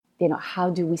how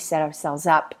do we set ourselves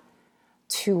up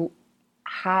to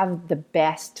have the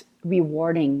best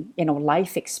rewarding,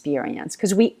 life experience?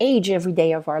 Because we age every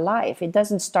day of our life. It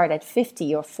doesn't start at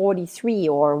 50 or 43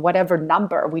 or whatever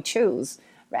number we choose,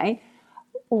 right?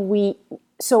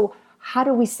 So how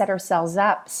do we set ourselves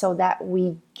up so that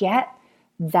we get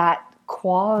that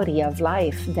quality of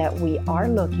life that we are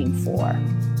looking for?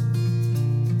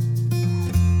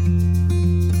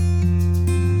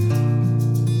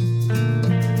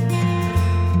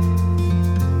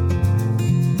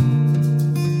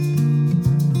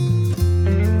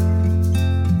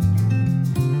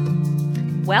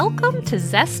 Welcome to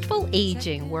Zestful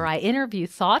Aging, where I interview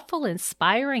thoughtful,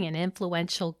 inspiring, and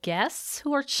influential guests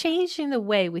who are changing the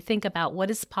way we think about what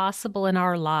is possible in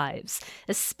our lives,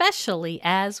 especially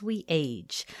as we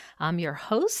age. I'm your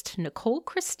host, Nicole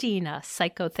Christina,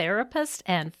 psychotherapist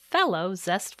and fellow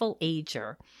Zestful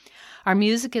Ager. Our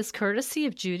music is courtesy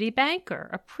of Judy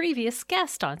Banker, a previous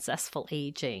guest on Zestful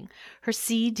Aging. Her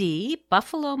CD,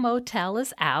 Buffalo Motel,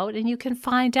 is out, and you can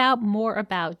find out more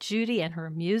about Judy and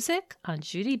her music on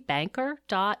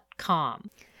judybanker.com.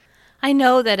 I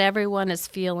know that everyone is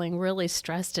feeling really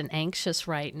stressed and anxious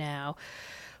right now.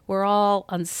 We're all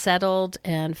unsettled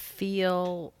and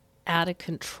feel out of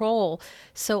control.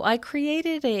 So I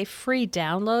created a free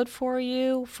download for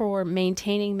you for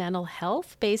maintaining mental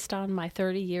health based on my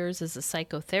 30 years as a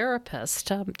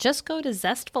psychotherapist. Just go to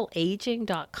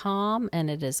zestfulaging.com and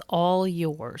it is all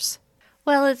yours.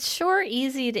 Well, it's sure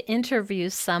easy to interview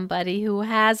somebody who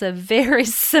has a very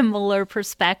similar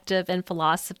perspective and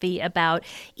philosophy about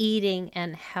eating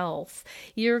and health.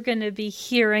 You're going to be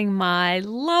hearing my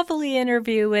lovely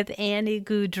interview with Annie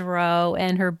Gaudreault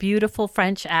and her beautiful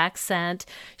French accent.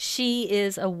 She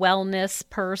is a wellness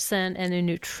person and a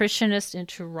nutritionist in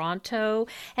Toronto,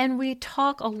 and we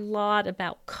talk a lot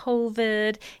about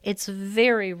COVID. It's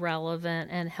very relevant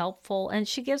and helpful, and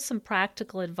she gives some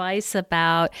practical advice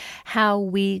about how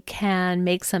we can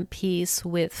make some peace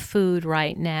with food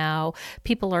right now.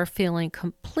 People are feeling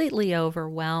completely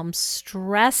overwhelmed,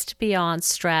 stressed beyond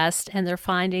stressed, and they're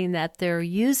finding that they're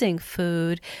using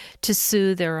food to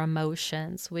soothe their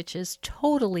emotions, which is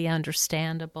totally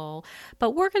understandable.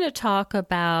 But we're going to talk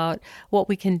about what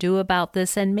we can do about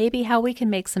this and maybe how we can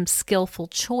make some skillful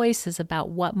choices about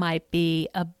what might be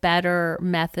a better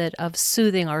method of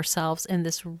soothing ourselves in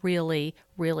this really,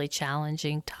 really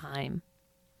challenging time.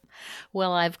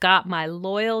 Well, I've got my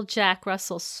loyal Jack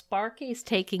Russell Sparky. He's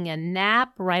taking a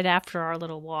nap right after our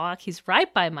little walk. He's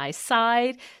right by my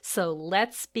side, so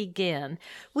let's begin.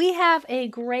 We have a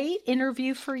great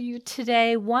interview for you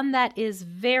today, one that is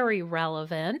very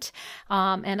relevant,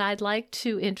 and I'd like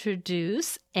to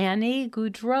introduce Annie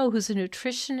Gaudreault, who's a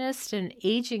nutritionist and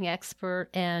aging expert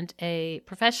and a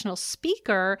professional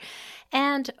speaker.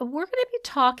 And we're going to be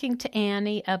talking to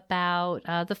Annie about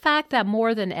the fact that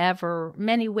more than ever,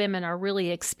 many women are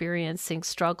really experiencing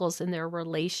struggles in their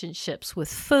relationships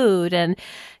with food. And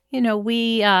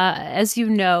we, as you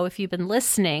know, if you've been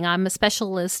listening, I'm a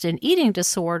specialist in eating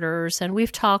disorders, and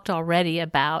we've talked already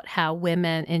about how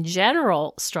women in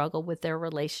general struggle with their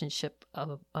relationship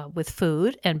with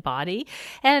food and body.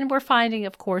 And we're finding,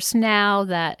 of course, now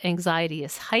that anxiety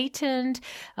is heightened.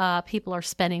 People are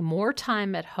spending more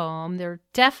time at home. They're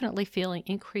definitely feeling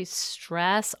increased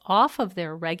stress off of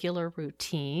their regular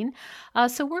routine.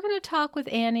 So we're going to talk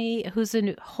with Annie, who's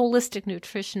a holistic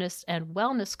nutritionist and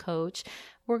wellness coach.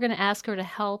 We're going to ask her to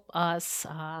help us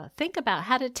think about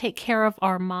how to take care of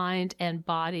our mind and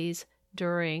bodies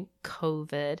during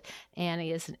COVID.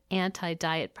 Annie is an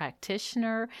anti-diet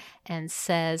practitioner and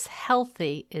says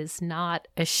healthy is not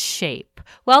a shape.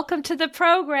 Welcome to the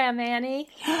program, Annie.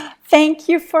 Thank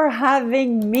you for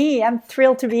having me. I'm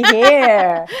thrilled to be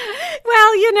here.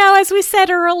 Well, as we said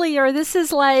earlier, this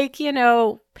is like,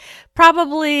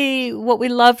 probably what we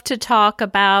love to talk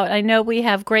about. I know we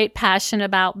have great passion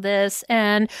about this.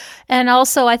 And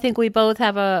also I think we both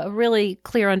have a really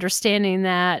clear understanding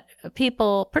that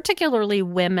people, particularly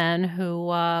women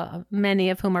who, many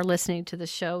of whom are listening to the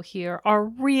show here, are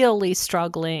really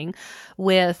struggling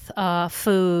with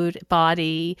food,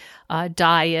 body,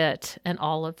 diet, and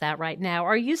all of that right now.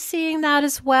 Are you seeing that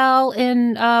as well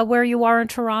in where you are in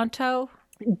Toronto?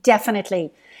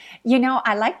 Definitely.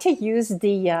 I like to use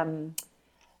the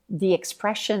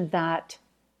expression that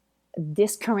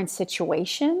this current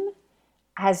situation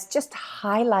has just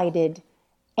highlighted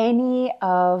any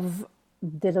of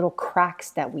the little cracks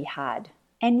that we had,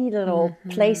 any little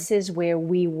places where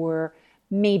we were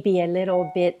maybe a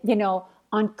little bit,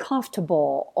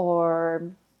 uncomfortable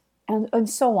and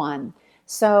so on.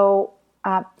 So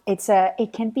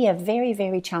it can be a very,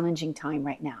 very challenging time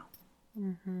right now.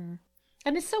 Mm-hmm.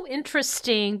 And it's so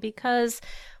interesting because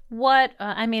what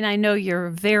I mean, I know you're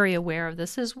very aware of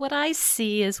this, is what I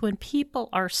see is when people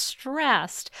are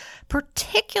stressed,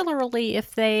 particularly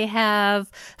if they have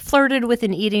flirted with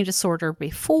an eating disorder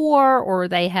before, or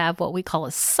they have what we call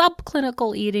a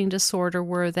subclinical eating disorder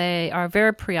where they are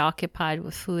very preoccupied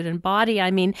with food and body.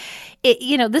 I mean,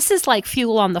 this is like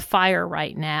fuel on the fire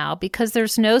right now because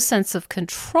there's no sense of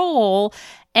control.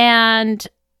 And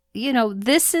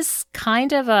this is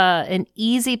kind of an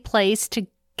easy place to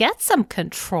get some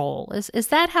control. Is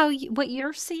that what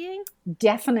you're seeing?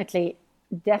 Definitely,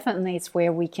 definitely, it's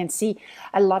where we can see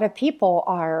a lot of people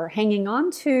are hanging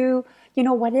on to,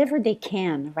 whatever they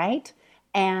can, right?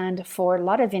 And for a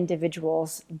lot of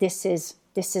individuals, this is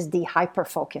the hyper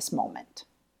focus moment,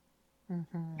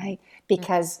 right?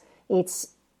 Because this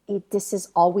is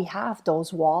all we have,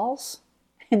 those walls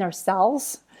in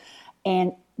ourselves,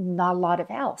 and not a lot of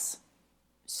else.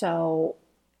 So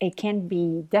it can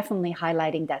be definitely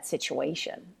highlighting that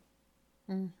situation.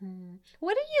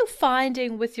 What are you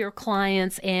finding with your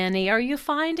clients, Annie? Are you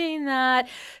finding that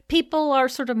people are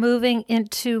sort of moving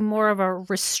into more of a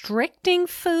restricting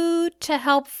food to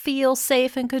help feel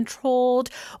safe and controlled,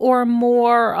 or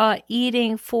more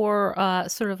eating for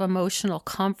sort of emotional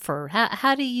comfort?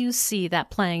 How do you see that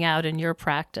playing out in your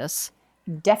practice?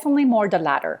 Definitely more the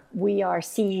latter. We are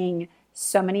seeing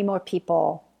so many more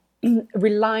people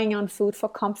relying on food for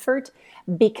comfort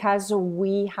because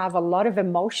we have a lot of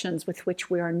emotions with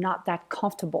which we are not that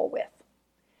comfortable with.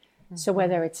 So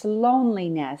whether it's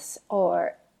loneliness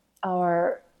or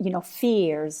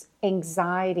fears,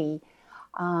 anxiety,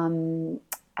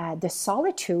 the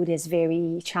solitude is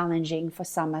very challenging for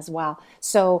some as well.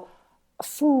 So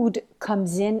food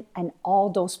comes in and all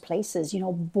those places,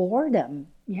 boredom,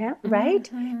 yeah, right?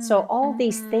 So all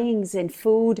these things in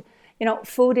food,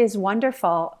 food is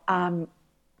wonderful,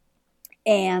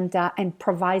 and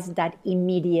provides that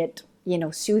immediate,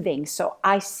 soothing. So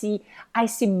I see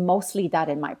mostly that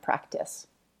in my practice.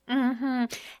 And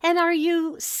are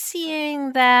you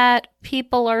seeing that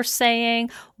people are saying,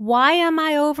 why am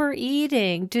I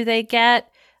overeating? Do they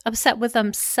get upset with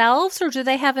themselves, or do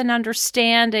they have an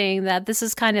understanding that this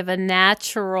is kind of a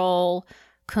natural,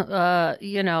 what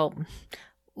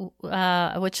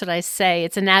should I say?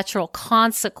 It's a natural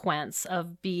consequence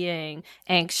of being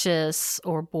anxious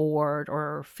or bored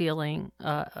or feeling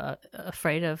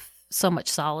afraid of so much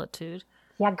solitude?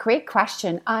 Yeah, great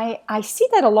question. I see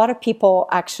that a lot of people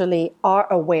actually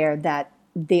are aware that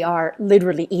they are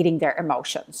literally eating their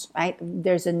emotions, right?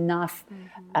 There's enough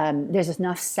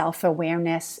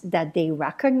self-awareness that they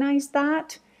recognize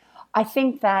that. I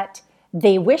think that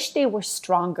they wish they were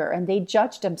stronger and they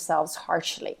judge themselves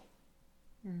harshly,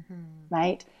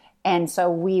 right? And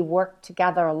so we work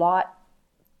together a lot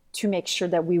to make sure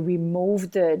that we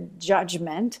remove the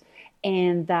judgment,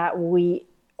 and that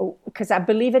because I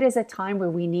believe it is a time where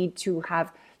we need to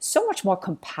have so much more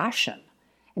compassion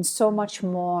and so much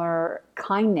more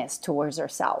kindness towards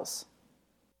ourselves.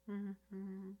 And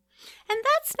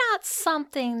that's not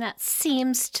something that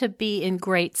seems to be in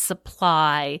great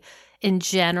supply in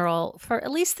general for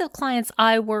at least the clients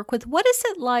I work with. What is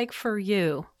it like for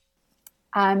you?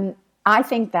 I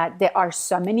think that there are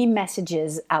so many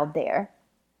messages out there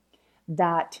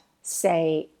that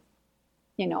say,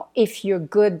 if you're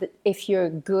good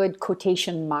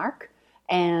quotation mark,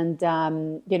 and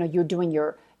you're doing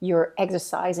your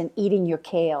exercise and eating your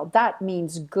kale, that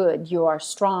means good. You are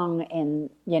strong, and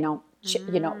little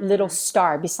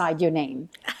star beside your name.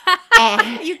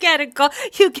 And You get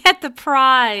the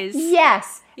prize.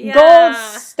 yes, Yeah. gold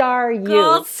star you.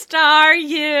 Gold star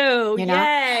you.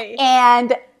 Yay.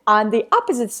 And on the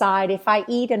opposite side, if I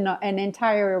eat an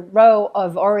entire row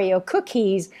of Oreo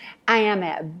cookies, I am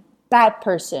a bad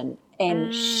person,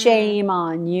 and shame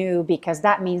on you, because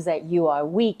that means that you are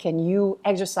weak and you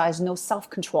exercise no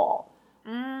self-control.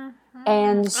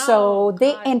 And so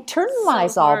they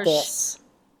internalize so all harsh. this.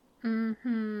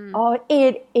 Oh,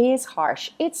 it is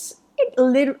harsh. It's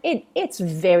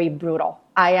very brutal.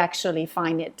 I actually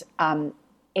find it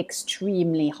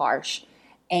extremely harsh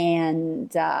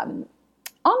and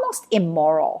almost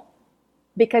immoral,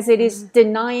 because it is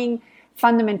denying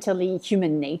fundamentally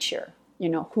human nature,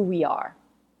 who we are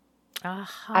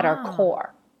at our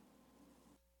core.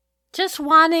 Just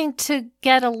wanting to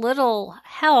get a little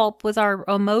help with our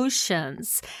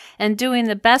emotions and doing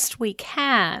the best we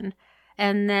can,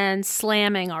 and then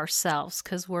slamming ourselves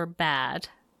because we're bad.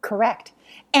 Correct.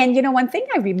 And one thing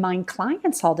I remind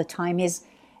clients all the time is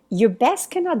your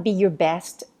best cannot be your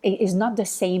best. It is not the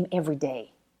same every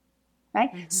day,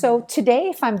 right? So today,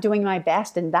 if I'm doing my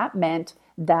best, and that meant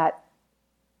that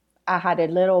I had a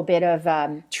little bit of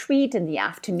treat in the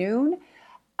afternoon,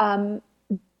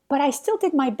 but I still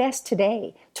did my best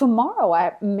today. Tomorrow,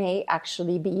 I may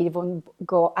actually be even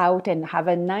go out and have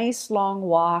a nice long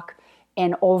walk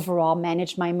and overall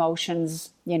manage my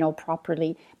emotions,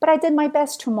 properly. But I did my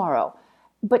best tomorrow.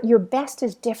 But your best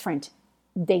is different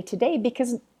day to day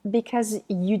because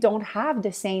you don't have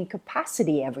the same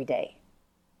capacity every day.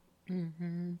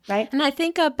 Right? And I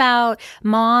think about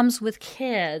moms with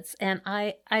kids, and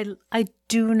I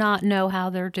do not know how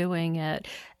they're doing it,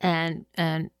 and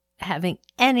having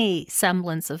any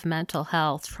semblance of mental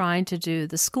health, trying to do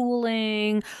the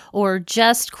schooling or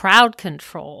just crowd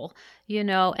control,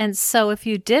 And so if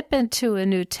you dip into a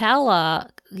Nutella,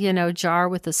 jar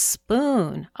with a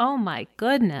spoon, oh my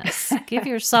goodness, give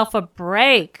yourself a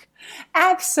break.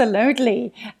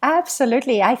 Absolutely.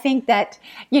 Absolutely. I think that,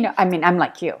 I'm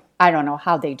like you. I don't know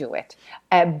how they do it.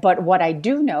 But what I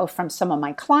do know from some of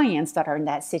my clients that are in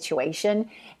that situation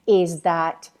is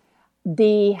that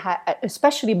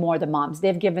especially more the moms,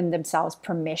 they've given themselves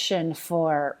permission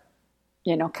for,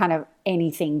 kind of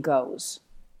anything goes.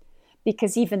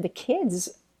 Because even the kids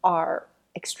are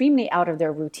extremely out of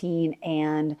their routine,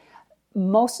 and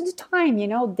most of the time,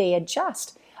 they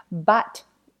adjust. But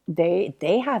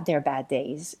they have their bad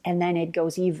days, and then it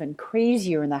goes even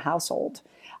crazier in the household.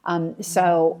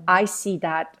 So I see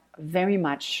that very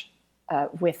much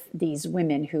with these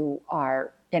women who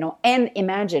are, and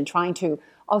imagine trying to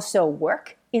also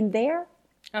work in there.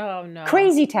 Oh no.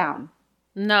 Crazy town.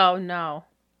 No.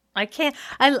 I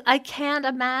can't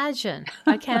imagine.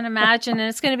 I can't imagine. And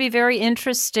it's going to be very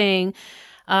interesting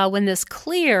when this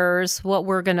clears, what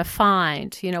we're going to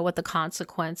find, what the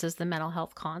consequences, the mental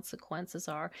health consequences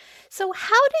are. So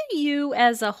how do you,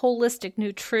 as a holistic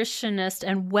nutritionist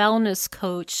and wellness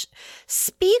coach,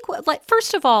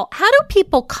 first of all, how do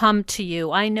people come to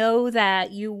you? I know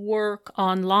that you work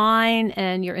online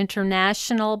and you're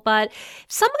international, but if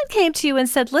someone came to you and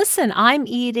said, listen, I'm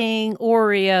eating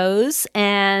Oreos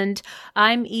and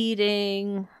I'm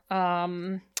eating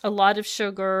a lot of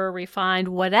sugar, refined,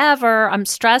 whatever. I'm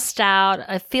stressed out.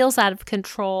 It feels out of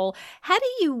control. How do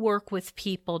you work with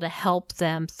people to help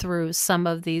them through some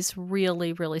of these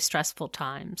really, really stressful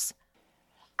times?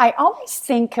 I always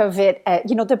think of it,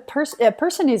 a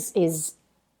person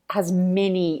has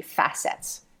many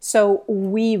facets. So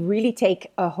we really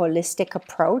take a holistic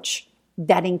approach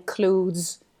that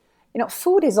includes,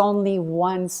 food is only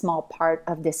one small part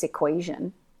of this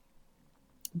equation.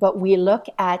 But I look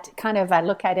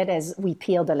at it as we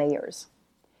peel the layers.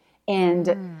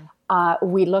 And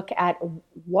we look at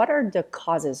what are the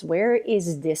causes? Where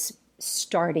is this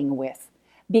starting with?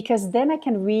 Because then I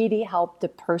can really help the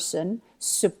person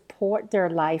support their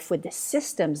life with the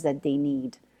systems that they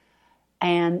need.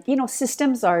 And,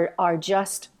 systems are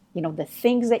just, the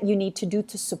things that you need to do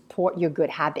to support your good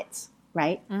habits,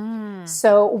 right?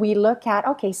 So we look at,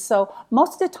 okay, so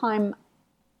most of the time,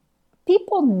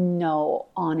 people know,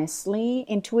 honestly,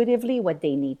 intuitively what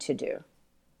they need to do.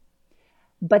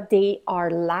 But they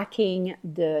are lacking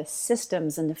the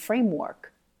systems and the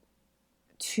framework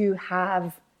to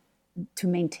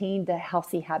maintain the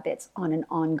healthy habits on an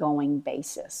ongoing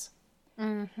basis.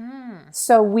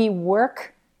 So we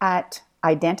work at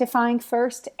identifying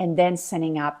first and then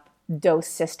setting up those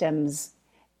systems.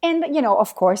 And,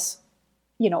 of course,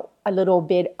 a little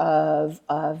bit of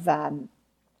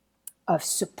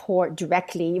support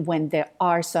directly when there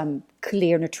are some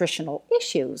clear nutritional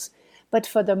issues. But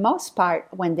for the most part,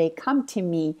 when they come to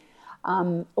me,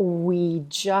 we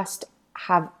just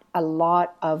have a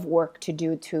lot of work to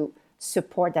do to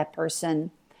support that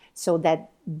person so that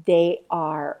they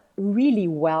are really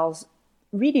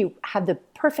have the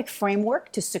perfect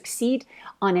framework to succeed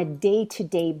on a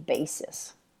day-to-day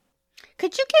basis.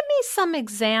 Could you give me some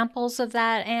examples of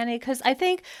that, Annie? Because I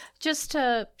think just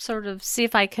to sort of see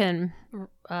if I can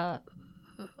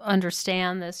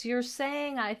understand this, you're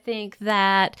saying, I think,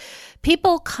 that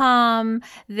people come,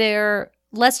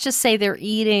 let's just say they're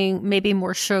eating maybe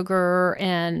more sugar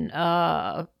and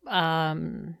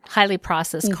highly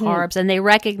processed carbs, and they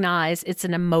recognize it's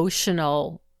an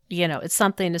emotional, it's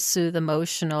something to soothe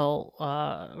emotional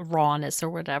rawness or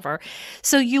whatever.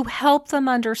 So you help them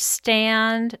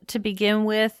understand to begin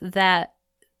with that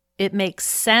it makes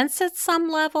sense at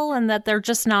some level and that they're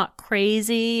just not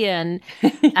crazy and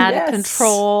out of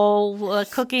control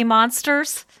cookie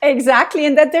monsters. Exactly.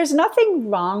 And that there's nothing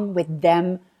wrong with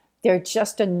them. They're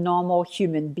just a normal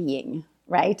human being,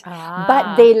 right?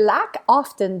 But they lack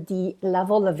often the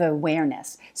level of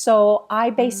awareness. So I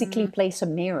basically place a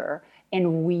mirror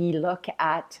and we look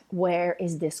at where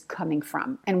is this coming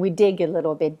from? And we dig a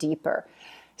little bit deeper.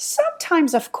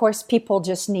 Sometimes, of course, people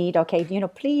just need, okay,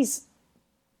 please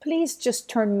just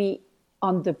turn me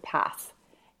on the path.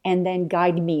 and then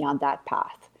guide me on that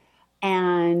path.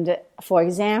 And for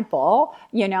example,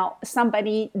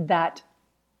 somebody that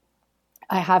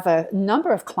I have a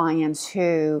number of clients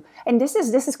who, and this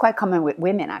is quite common with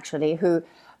women actually,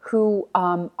 who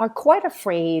are quite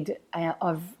afraid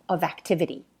of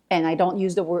activity. And I don't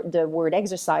use the word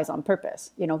exercise on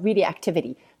purpose. Really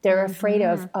activity. They're afraid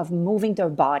of moving their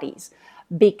bodies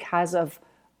because of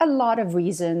a lot of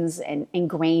reasons and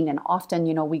ingrained. And often,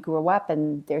 we grow up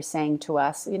and they're saying to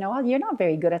us, "Oh, you're not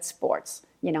very good at sports,"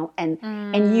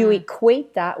 and you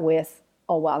equate that with,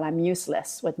 "Oh, well, I'm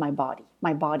useless with my body.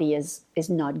 My body is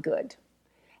not good."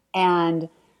 And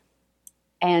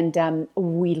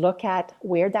we look at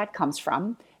where that comes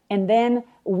from. And then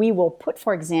we will put,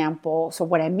 for example, so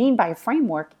what I mean by a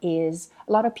framework is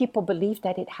a lot of people believe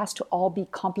that it has to all be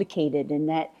complicated and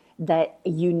that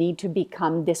you need to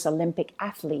become this Olympic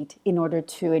athlete in order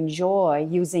to enjoy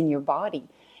using your body.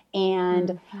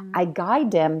 And I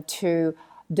guide them to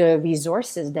the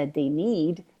resources that they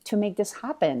need to make this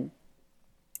happen.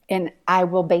 And I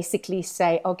will basically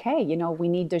say, okay, we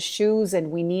need the shoes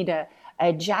and we need a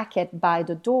jacket by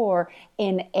the door.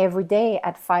 And every day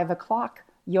at 5:00,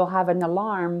 you'll have an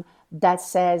alarm that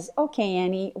says, "Okay,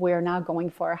 Annie, we're now going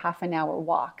for a half an hour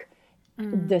walk."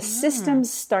 The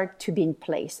systems start to be in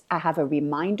place. I have a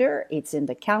reminder. It's in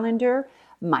the calendar.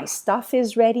 My stuff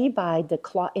is ready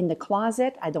in the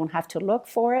closet. I don't have to look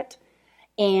for it.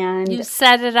 And you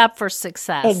set it up for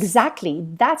success. Exactly.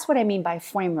 That's what I mean by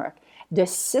framework. The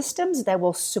systems that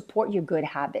will support your good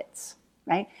habits,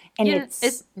 right? And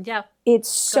it's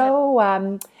so,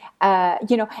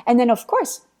 and then of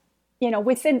course,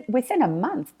 within a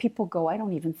month, people go, "I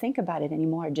don't even think about it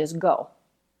anymore. I just go."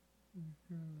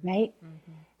 Right?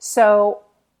 So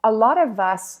a lot of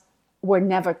us were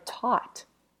never taught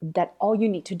that all you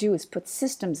need to do is put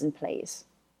systems in place.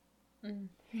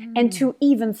 And to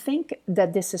even think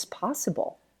that this is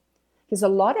possible. Because a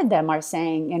lot of them are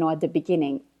saying, at the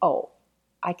beginning, "Oh,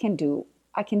 I can do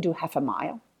half a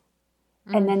mile."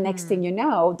 And then next thing you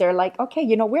know, they're like, "Okay,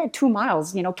 we're at 2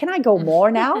 miles. Can I go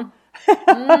more now?"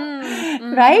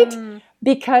 Right?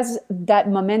 Because that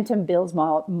momentum builds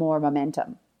more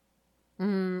momentum.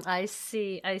 I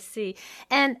see.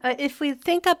 And if we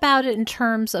think about it in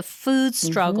terms of food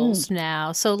struggles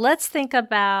now, so let's think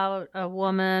about a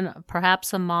woman,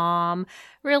 perhaps a mom,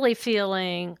 really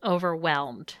feeling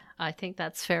overwhelmed. I think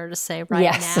that's fair to say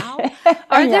now.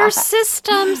 Are there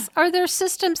systems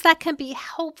that can be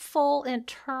helpful in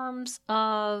terms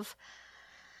of,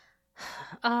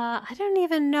 I don't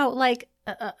even know, like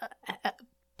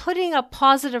putting a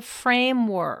positive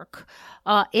framework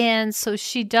in so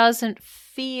she doesn't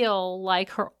feel like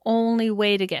her only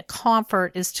way to get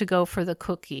comfort is to go for the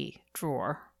cookie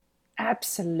drawer?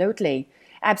 Absolutely.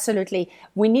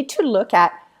 We need to look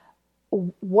at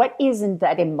what is in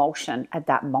that emotion at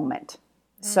that moment.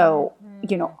 So,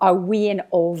 are we in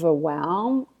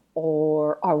overwhelm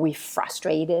or are we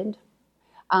frustrated?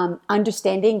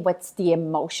 Understanding what's the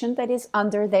emotion that is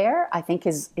under there, I think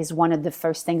is one of the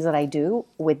first things that I do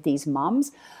with these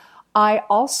moms. I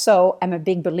also am a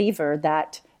big believer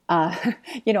that,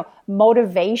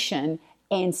 motivation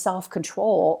and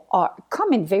self-control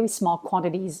come in very small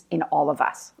quantities in all of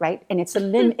us, right? And it's a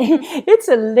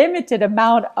limited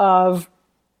amount of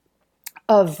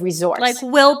resource. Like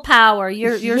willpower.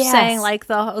 You're saying like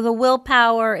the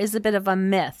willpower is a bit of a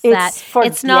myth.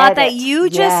 It's not that you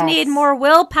just need more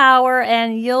willpower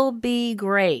and you'll be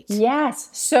great. Yes.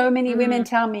 So many women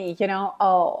tell me,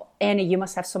 "Oh, Annie, you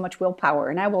must have so much willpower."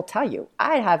 And I will tell you,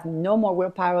 I have no more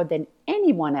willpower than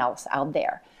anyone else out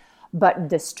there. But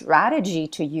the strategy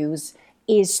to use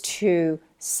is to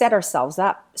set ourselves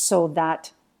up so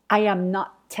that I am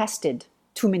not tested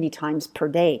too many times per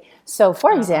day. So,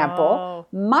 for example,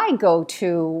 my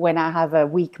go-to when I have a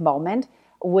weak moment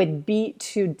would be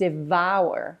to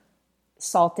devour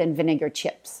salt and vinegar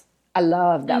chips. I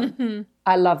love them.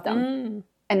 I love them.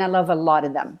 And I love a lot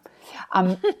of them.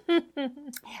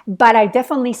 But I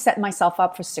definitely set myself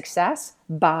up for success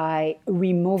by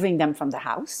removing them from the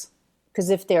house. Because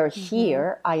if they're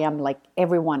here, I am like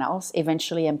everyone else.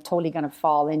 Eventually, I'm totally going to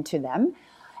fall into them.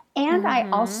 And I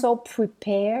also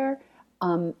prepare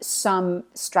some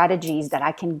strategies that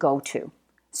I can go to.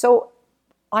 So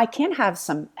I can have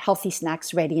some healthy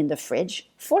snacks ready in the fridge,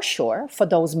 for sure, for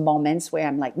those moments where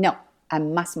I'm like, no, I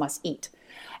must eat.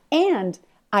 And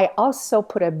I also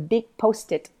put a big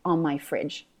Post-it on my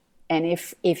fridge. And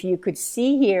if you could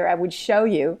see here, I would show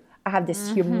you, I have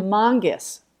this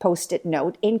humongous Post-it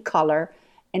note in color.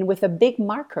 And with a big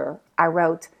marker, I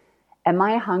wrote, "Am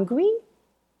I hungry?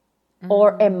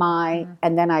 Or am I,"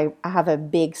 and then I have a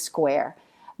big square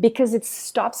because it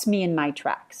stops me in my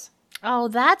tracks. Oh,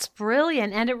 that's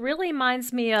brilliant. And it really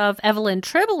reminds me of Evelyn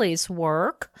Tribole's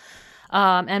work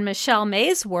and Michelle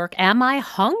May's work, Am I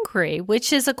Hungry?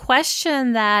 Which is a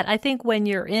question that I think when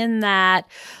you're in that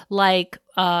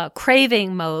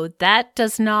craving mode, that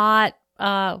does not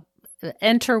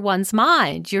enter one's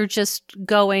mind. You're just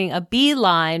going a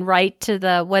beeline right to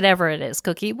the whatever it is,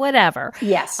 cookie, whatever.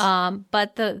 Yes.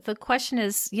 But the question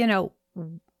is,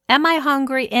 am I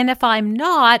hungry? And if I'm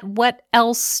not, what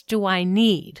else do I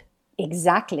need?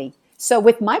 Exactly. So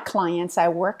with my clients, I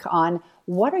work on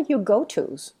what are your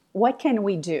go-tos? What can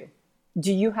we do?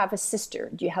 Do you have a sister?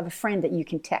 Do you have a friend that you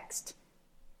can text?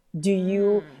 Do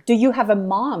you have a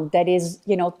mom that is,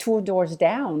 2 doors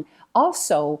down,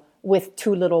 also with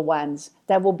 2 little ones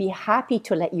that will be happy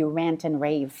to let you rant and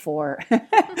rave for,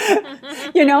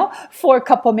 for a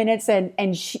couple minutes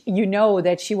and she,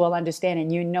 that she will understand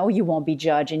and you won't be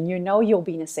judged and you'll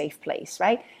be in a safe place,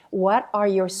 right? What are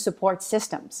your support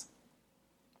systems?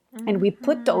 And we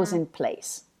put those in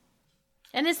place.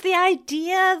 And it's the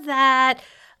idea that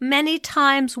many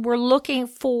times we're looking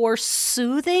for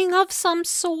soothing of some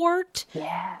sort.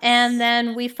 Yes. And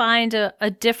then we find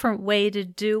a different way to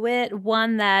do it,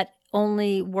 one that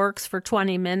only works for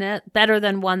 20 minutes, better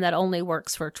than one that only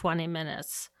works for 20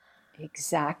 minutes.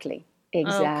 Exactly.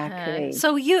 Okay.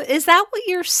 So is that what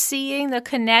you're seeing? The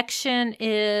connection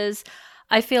is,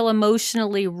 I feel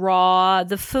emotionally raw.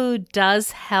 The food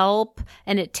does help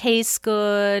and it tastes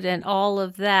good and all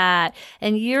of that.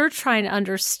 And you're trying to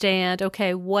understand,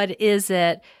 okay, what is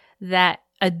it that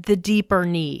the deeper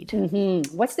need?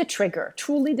 Mm-hmm. What's the trigger?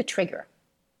 Truly the trigger.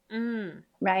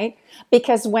 Right?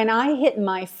 Because when I hit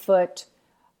my foot,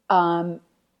 on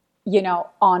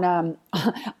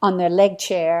the leg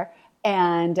chair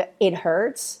and it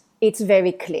hurts, it's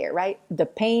very clear, right? The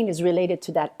pain is related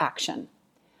to that action.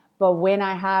 But when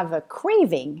I have a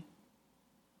craving,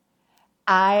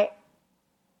 I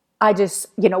just,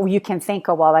 you can think,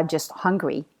 oh, well, I'm just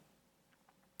hungry.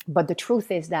 But the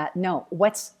truth is that, no,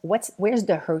 where's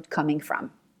the hurt coming from?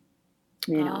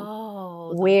 I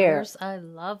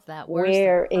love that.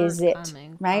 Where is it,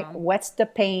 right? From? What's the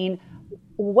pain?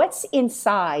 What's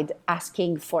inside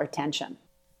asking for attention?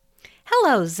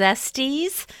 Hello,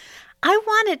 Zesties. I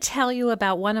want to tell you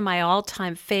about one of my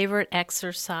all-time favorite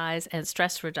exercise and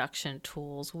stress reduction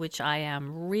tools, which I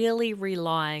am really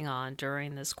relying on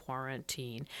during this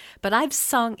quarantine. But I've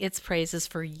sung its praises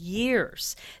for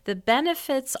years. The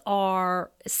benefits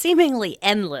are seemingly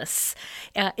endless.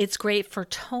 It's great for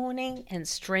toning and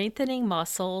strengthening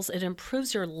muscles. It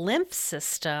improves your lymph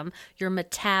system, your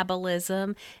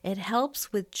metabolism. It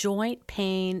helps with joint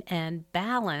pain and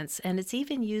balance. And it's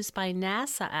even used by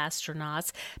NASA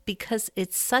astronauts because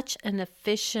it's such an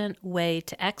efficient way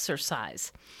to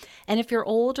exercise. And if you're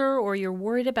older or you're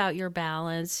worried about your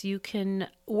balance, you can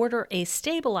order a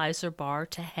stabilizer bar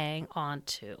to hang on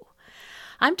to.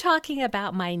 I'm talking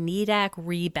about my Needak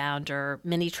Rebounder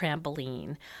mini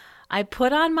trampoline. I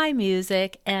put on my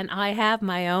music and I have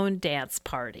my own dance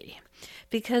party.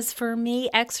 Because for me,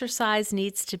 exercise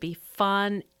needs to be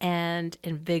fun and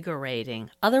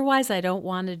invigorating. Otherwise, I don't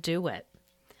want to do it.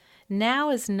 Now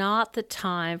is not the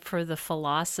time for the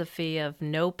philosophy of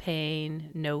no pain,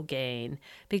 no gain,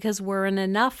 because we're in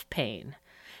enough pain.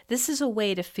 This is a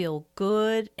way to feel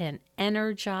good and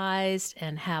energized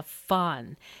and have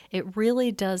fun. It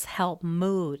really does help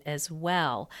mood as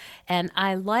well. And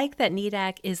I like that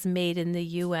Needak is made in the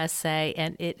USA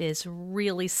and it is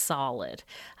really solid.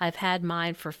 I've had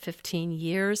mine for 15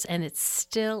 years and it's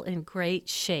still in great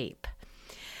shape.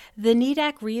 The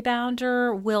Needak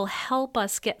Rebounder will help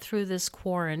us get through this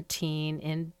quarantine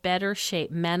in better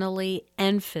shape mentally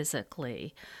and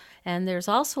physically. And there's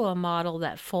also a model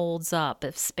that folds up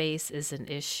if space is an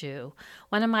issue.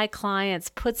 One of my clients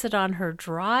puts it on her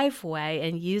driveway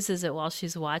and uses it while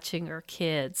she's watching her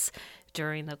kids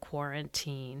during the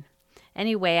quarantine.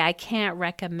 Anyway, I can't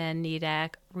recommend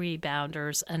Needak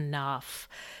Rebounders enough.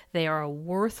 They are a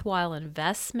worthwhile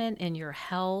investment in your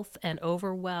health and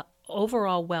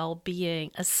overall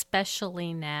well-being,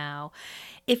 especially now.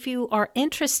 If you are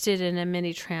interested in a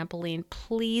mini trampoline,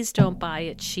 please don't buy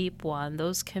a cheap one.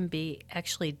 Those can be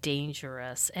actually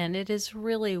dangerous, and it is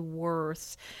really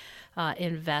worth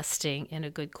investing in a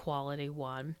good quality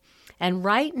one. And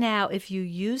right now, if you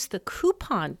use the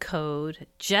coupon code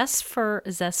just for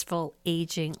Zestful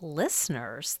Aging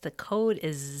listeners, the code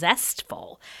is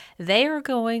Zestful. They are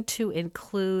going to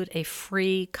include a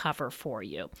free cover for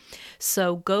you.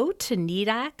 So go to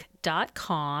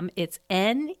Needak.com. It's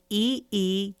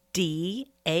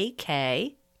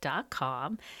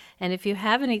NEEDAK.com. And if you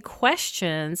have any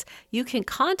questions, you can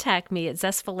contact me at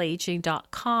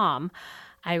zestfulaging.com.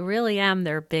 I really am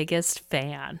their biggest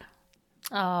fan.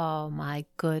 Oh my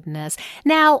goodness.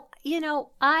 Now,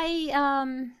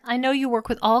 I know you work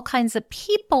with all kinds of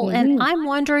people, and Hmm. I'm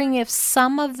wondering if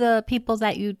some of the people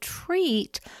that you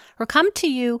treat or come to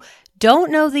you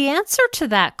don't know the answer to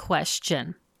that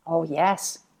question. Oh,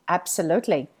 yes,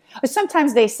 absolutely. But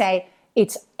sometimes they say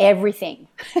it's everything,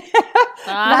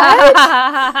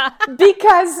 right?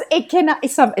 Because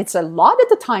it's a lot of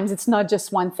the times it's not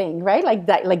just one thing, right? Like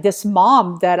that, like this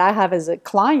mom that I have as a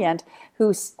client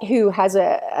who has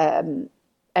a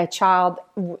child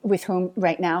with whom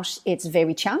right now it's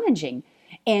very challenging,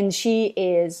 and she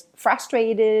is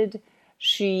frustrated,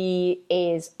 she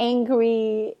is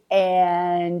angry,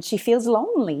 and she feels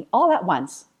lonely all at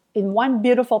once in one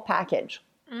beautiful package.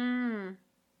 Mm.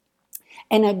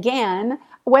 And again,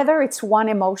 whether it's one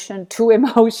emotion, two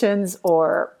emotions,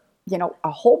 or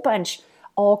a whole bunch,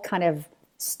 all kind of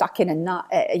stuck in a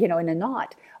knot, in a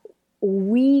knot,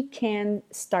 we can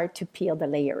start to peel the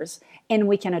layers and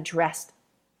we can address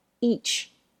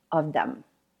each of them.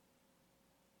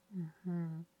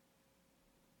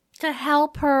 To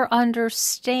help her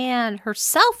understand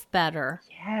herself better.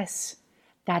 Yes,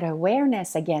 that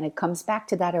awareness again. It comes back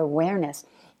to that awareness.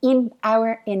 In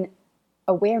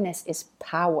awareness is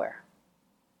power.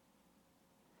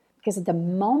 Because at the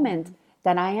moment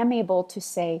that I am able to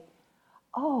say,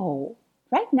 oh,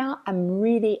 right now I'm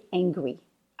really angry.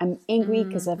 I'm angry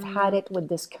because I've had it with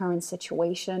this current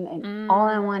situation, and all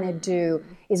I want to do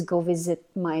is go visit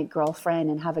my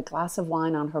girlfriend and have a glass of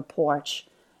wine on her porch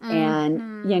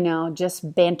and,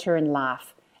 just banter and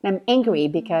laugh. And I'm angry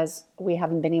because we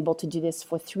haven't been able to do this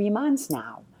for 3 months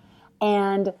now.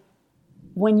 And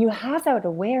when you have that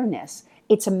awareness,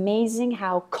 it's amazing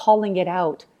how calling it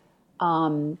out,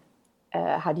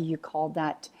 how do you call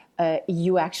that?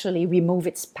 You actually remove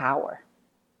its power.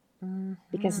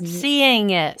 Because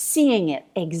seeing it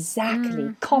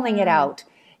exactly, calling it out,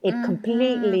 it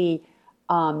completely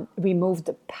removes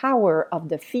the power of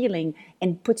the feeling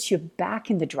and puts you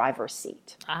back in the driver's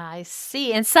seat. I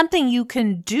see. And something you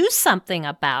can do something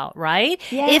about, right?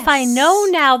 If I know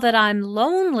Yes, now that I'm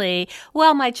lonely,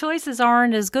 well, my choices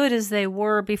aren't as good as they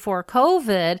were before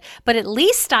COVID, but at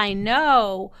least I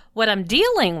know what I'm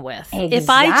dealing with. If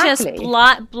I just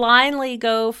exactly. blindly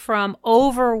go from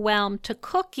overwhelmed to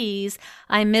cookies,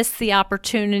 I miss the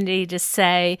opportunity to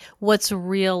say what's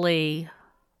really,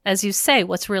 as you say,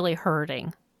 what's really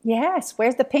hurting. Yes,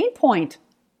 where's the pain point?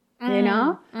 You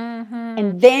know? Mm-hmm.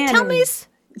 And Tell me, then,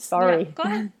 yeah, sorry. go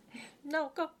ahead.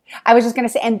 No, go. I was just going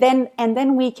to say, and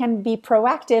then we can be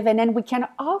proactive, and then we can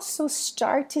also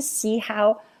start to see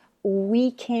how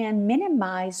we can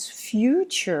minimize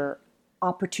future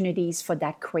opportunities for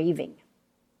that craving.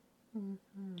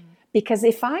 Because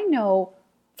if I know,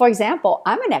 for example,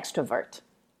 I'm an extrovert,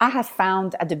 I have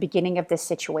found at the beginning of this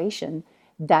situation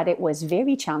that it was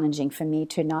very challenging for me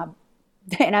to not,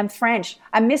 and I'm French,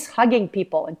 I miss hugging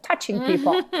people and touching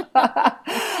people.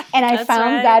 And I That's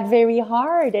found right. that very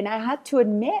hard. And I had to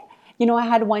admit, I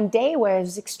had one day where I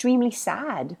was extremely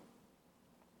sad.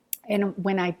 And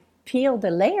when I peeled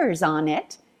the layers on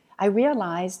it, I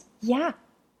realized, yeah,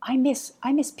 I miss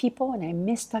people and I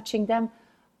miss touching them.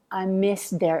 I miss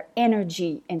their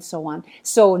energy and so on.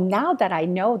 So now that I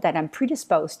know that I'm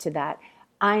predisposed to that,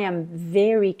 I am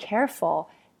very careful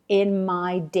in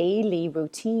my daily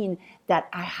routine that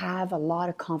I have a lot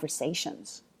of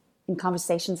conversations, and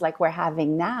conversations like we're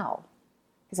having now,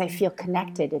 because I feel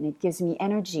connected and it gives me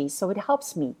energy. So it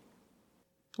helps me.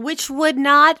 Which would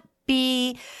not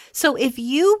be so if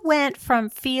you went from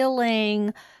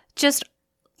feeling just,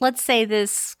 let's say,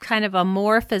 this kind of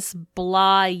amorphous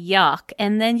blah yuck,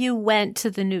 and then you went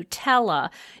to the Nutella,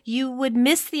 you would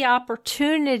miss the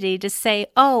opportunity to say,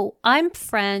 oh, I'm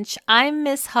French, I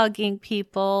miss hugging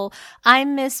people, I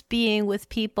miss being with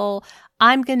people,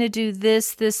 I'm going to do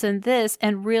this, this, and this,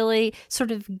 and really sort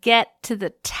of get to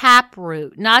the tap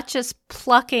root, not just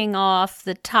plucking off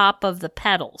the top of the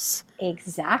petals.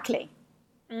 Exactly.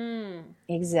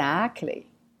 Exactly.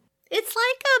 It's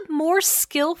like a more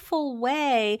skillful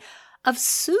way of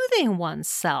soothing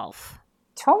oneself.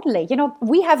 Totally.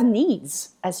 We have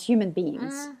needs as human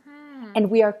beings, and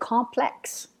we are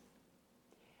complex.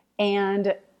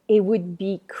 And it would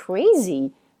be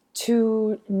crazy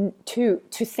to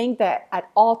think that at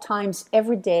all times,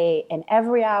 every day and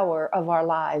every hour of our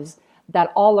lives,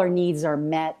 that all our needs are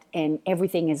met and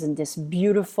everything is in this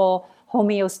beautiful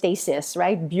homeostasis,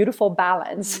 right? Beautiful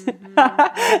balance.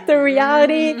 The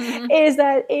reality is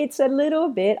that it's a little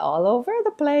bit all over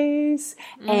the place,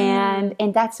 and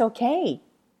that's okay.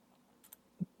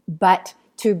 But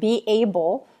to be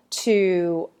able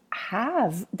to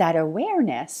have that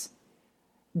awareness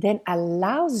then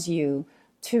allows you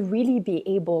to really be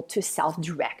able to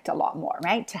self-direct a lot more,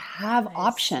 right? To have I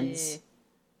options. see.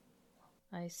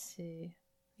 I see.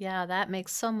 Yeah, that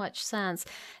makes so much sense.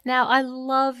 Now, I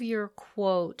love your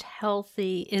quote,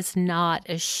 healthy is not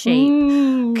a shape.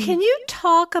 Mm. Can you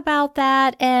talk about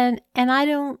that? And I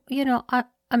don't,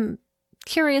 I'm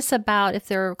curious about if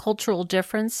there are cultural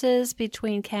differences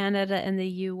between Canada and the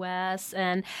US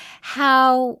and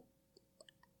how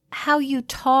how you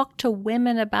talk to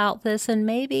women about this and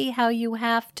maybe how you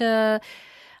have to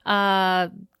uh,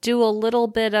 do a little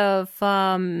bit of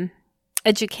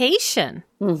education.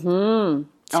 Mm-hmm.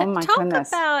 Oh my Talk goodness.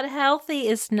 about healthy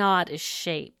is not a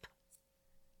shape.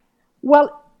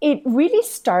 Well, it really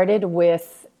started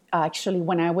with actually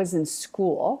when I was in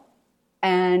school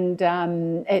and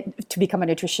to become a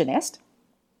nutritionist.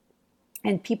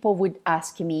 And people would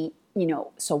ask me,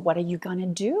 so what are you going to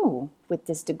do with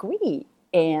this degree?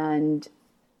 And,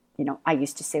 I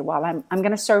used to say, well, I'm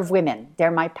going to serve women.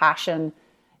 They're my passion.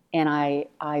 And I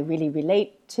really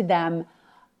relate to them.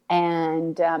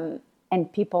 And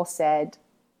people said,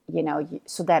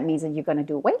 so that means that you're going to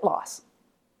do weight loss.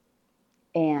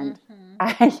 And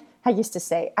I used to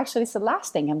say, actually, it's the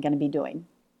last thing I'm going to be doing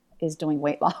is doing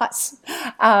weight loss.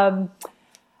 And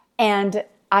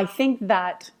I think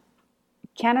that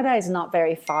Canada is not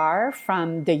very far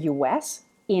from the US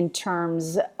in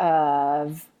terms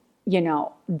of,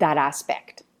 that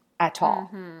aspect at all.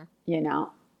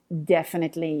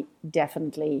 Definitely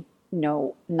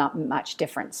no, not much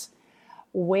difference.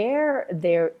 Where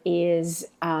there is,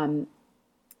 I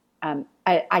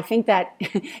think that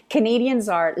Canadians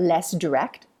are less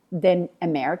direct than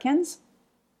Americans.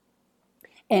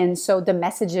 And so the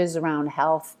messages around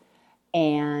health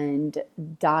and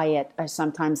diet are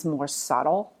sometimes more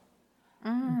subtle.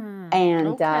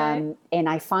 Okay. And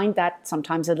I find that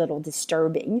sometimes a little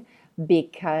disturbing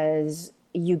because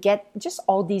you get just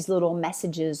all these little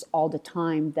messages all the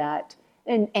time that,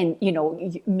 and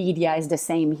media is the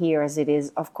same here as it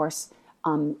is, of course,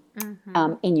 in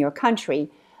your country,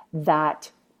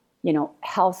 that,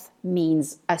 health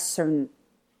means a certain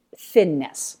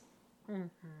thinness.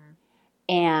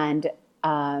 And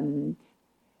all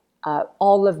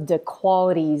of the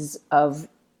qualities of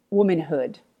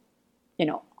womanhood,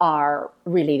 are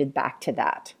related back to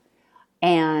that.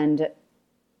 And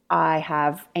I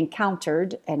have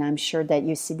encountered, and I'm sure that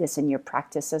you see this in your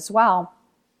practice as well,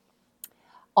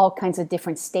 all kinds of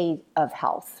different state of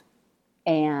health.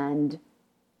 And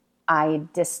I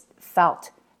just felt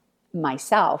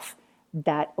myself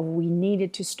that we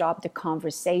needed to stop the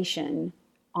conversation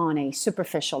on a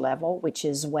superficial level, which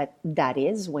is what that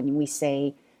is when we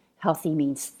say healthy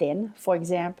means thin, for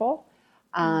example,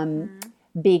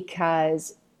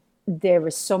 because there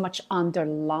is so much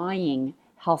underlying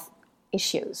health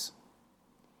issues.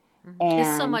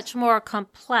 It's so And much more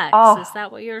complex. Is oh, that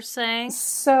what you're saying?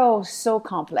 so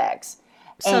complex.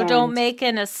 So don't And make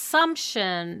an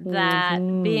assumption that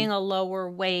being a lower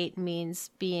weight means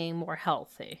being more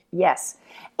healthy. yes.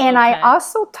 And I Okay.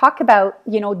 also talk about,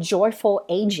 joyful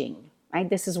aging, right?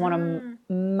 This is one of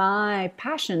my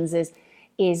passions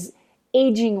is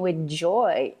aging with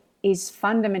joy is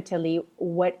fundamentally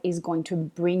what is going to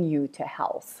bring you to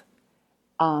health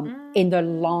in the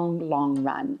long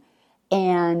run.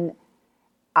 And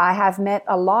I have met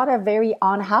a lot of very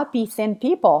unhappy thin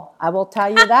people. I will tell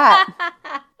you that.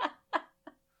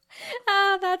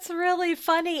 Oh, that's really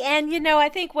funny. And, I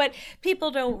think what people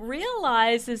don't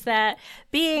realize is that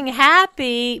being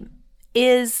happy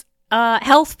is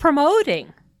health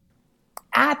promoting.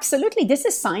 Absolutely. This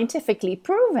is scientifically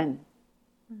proven.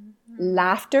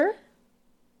 Laughter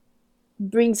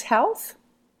brings health.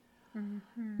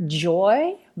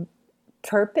 Joy,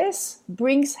 purpose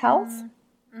brings health.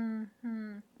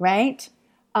 Right?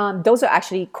 Those are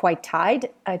actually quite tied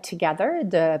together,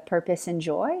 the purpose and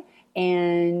joy.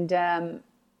 And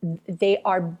they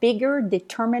are bigger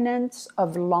determinants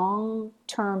of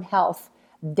long-term health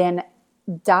than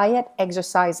diet,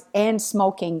 exercise, and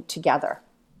smoking together.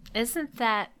 Isn't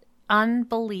that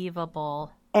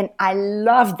unbelievable? And I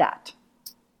love that.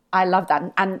 I love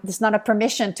that. And it's not a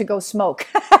permission to go smoke,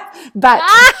 but,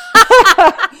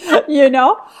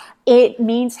 it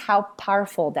means how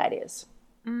powerful that is.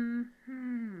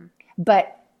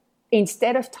 But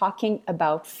instead of talking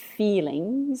about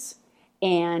feelings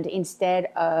and instead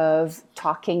of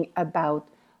talking about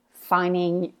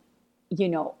finding,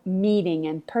 meaning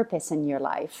and purpose in your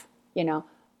life,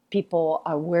 people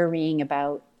are worrying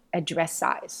about a dress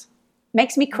size.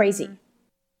 Makes me crazy.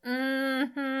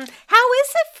 How is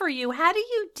it for you? How do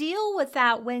you deal with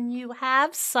that when you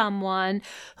have someone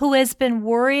who has been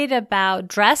worried about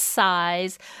dress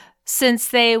size since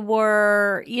they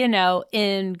were,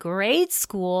 in grade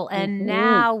school. And Mm-hmm.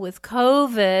 now with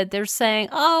COVID, they're saying,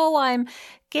 oh,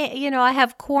 I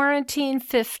have quarantine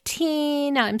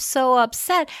 15. I'm so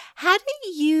upset. How do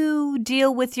you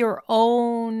deal with your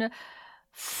own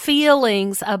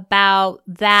feelings about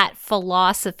that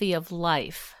philosophy of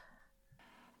life?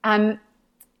 Um,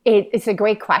 it's a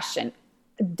great question.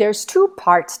 There's two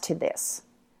parts to this.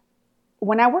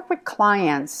 When I work with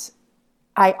clients,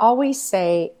 I always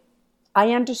say,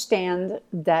 I understand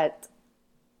that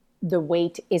the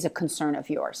weight is a concern of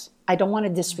yours. I don't want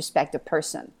to disrespect the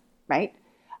person, right?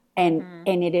 And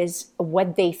it is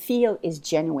what they feel is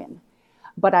genuine.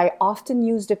 But I often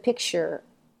use the picture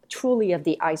truly of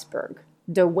the iceberg.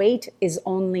 The weight is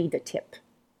only the tip.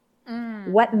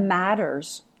 What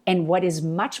matters and what is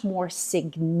much more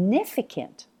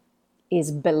significant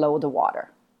is below the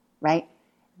water, right?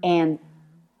 And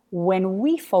when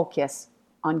we focus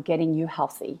on getting you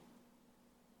healthy,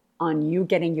 on you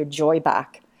getting your joy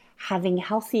back, having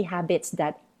healthy habits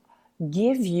that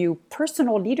give you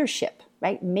personal leadership,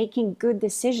 right? Making good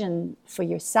decisions for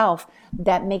yourself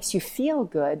that makes you feel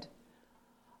good.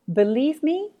 Believe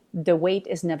me, the weight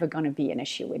is never going to be an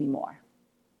issue anymore.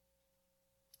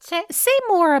 Say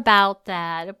more about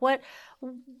that.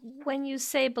 When you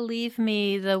say, believe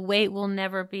me, the weight will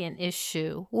never be an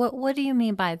issue, what do you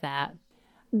mean by that?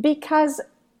 Because,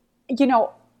 you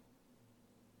know,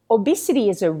 obesity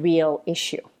is a real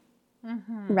issue,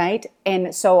 right?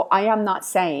 And so I am not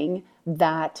saying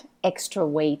that extra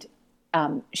weight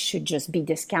should just be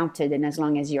discounted, and as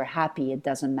long as you're happy, it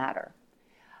doesn't matter.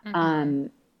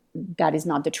 That is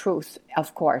not the truth,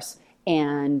 of course.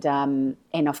 And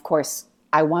of course,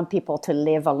 I want people to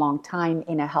live a long time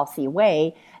in a healthy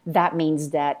way. That means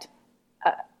that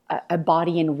a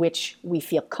body in which we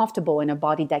feel comfortable and a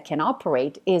body that can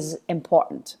operate is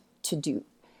important to do.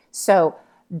 So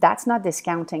that's not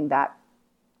discounting that.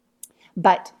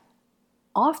 But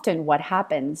often what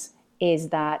happens is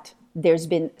that there's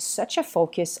been such a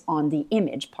focus on the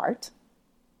image part.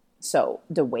 So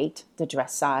the weight, the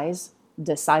dress size,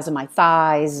 the size of my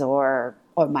thighs or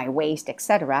my waist,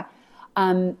 etc.,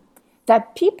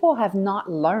 that people have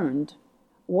not learned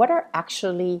what are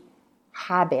actually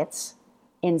habits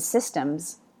and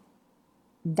systems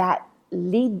that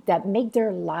make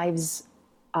their lives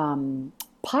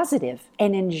positive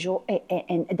and enjoy,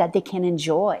 and that they can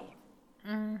enjoy.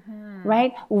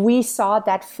 Right? We saw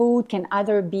that food can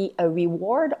either be a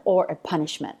reward or a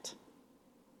punishment.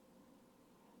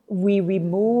 We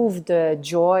remove the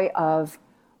joy of,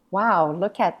 wow,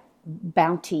 look at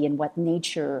bounty and what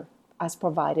nature has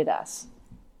provided us.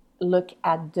 Look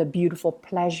at the beautiful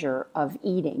pleasure of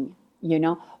eating.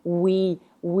 We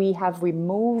have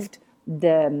removed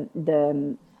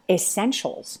the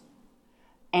essentials,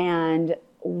 and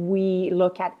we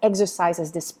look at exercise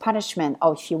as this punishment.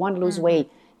 Oh, if you want to lose weight,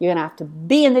 you're gonna have to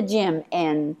be in the gym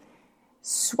and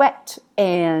sweat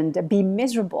and be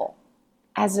miserable.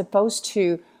 As opposed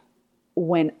to,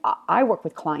 when I work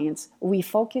with clients, we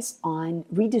focus on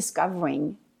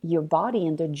rediscovering your body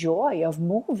and the joy of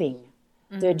moving,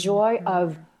 the joy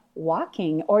of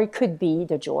walking, or it could be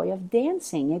the joy of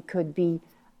dancing. It could be,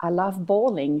 I love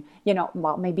bowling,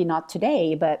 well, maybe not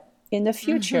today, but in the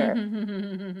future,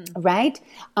 right?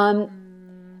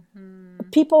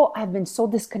 People have been so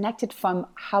disconnected from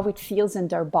how it feels in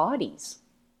their bodies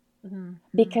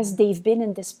because they've been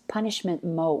in this punishment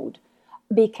mode.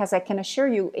 Because I can assure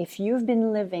you, if you've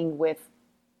been living with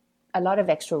a lot of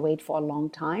extra weight for a long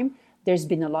time, there's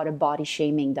been a lot of body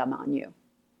shaming done on you,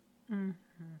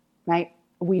 right?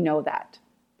 We know that.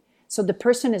 So the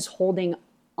person is holding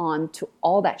on to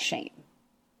all that shame.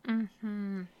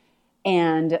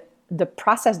 And the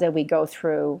process that we go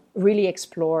through really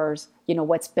explores,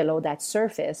 what's below that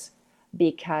surface,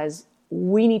 because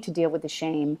we need to deal with the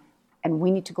shame and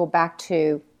we need to go back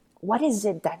to, what is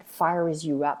it that fires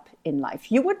you up in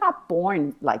life? You were not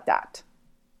born like that,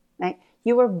 right?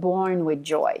 You were born with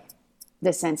joy,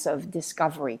 the sense of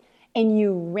discovery, and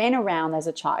you ran around as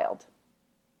a child,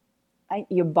 right?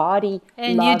 Your body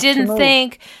And loved to move.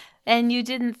 you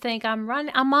didn't think, I'm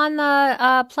on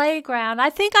the playground. I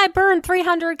think I burned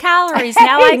 300 calories.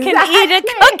 Now I can eat a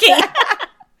cookie.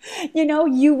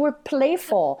 You were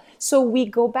playful. So we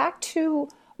go back to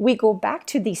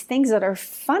these things that are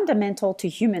fundamental to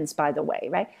humans, by the way,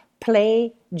 right?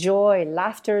 Play, joy,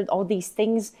 laughter, all these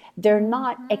things, they're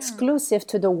not exclusive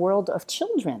to the world of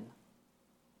children.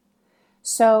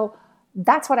 So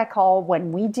that's what I call,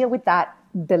 when we deal with that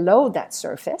below that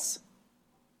surface,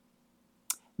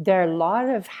 there are a lot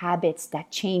of habits that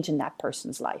change in that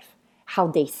person's life. How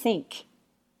they think,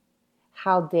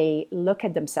 how they look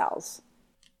at themselves.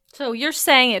 So you're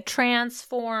saying it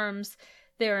transforms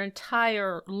their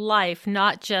entire life,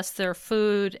 not just their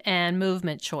food and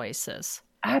movement choices.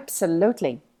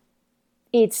 Absolutely.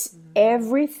 It's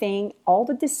everything, all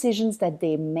the decisions that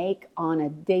they make on a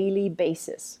daily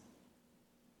basis.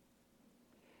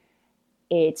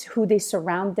 It's who they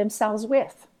surround themselves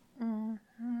with.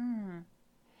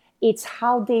 It's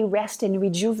how they rest and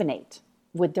rejuvenate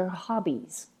with their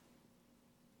hobbies,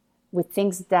 with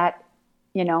things that,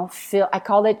 fill. I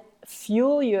call it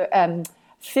fill your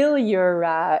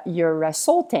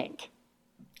soul tank,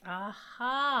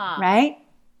 Aha. right?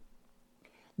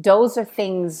 Those are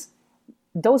things.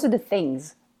 Those are the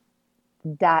things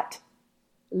that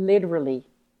literally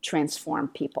transform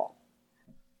people.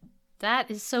 That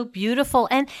is so beautiful.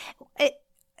 And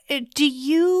do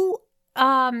you,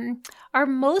 are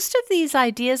most of these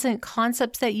ideas and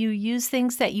concepts that you use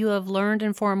things that you have learned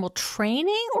in formal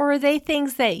training, or are they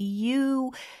things that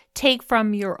you take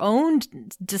from your own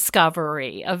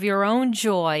discovery of your own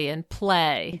joy and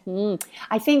play?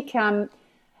 I think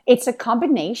it's a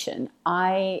combination.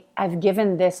 I've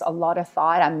given this a lot of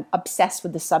thought. I'm obsessed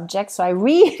with the subject, so I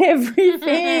read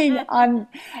everything on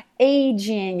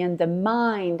aging and the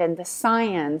mind and the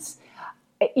science.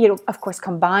 Of course,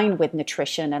 combined with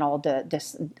nutrition and all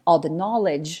the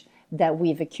knowledge that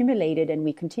we've accumulated and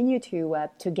we continue to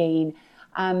gain.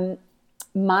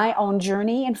 My own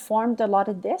journey informed a lot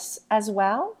of this as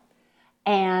well.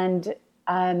 And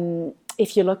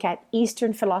if you look at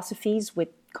Eastern philosophies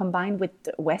combined with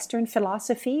Western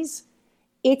philosophies,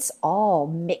 it's all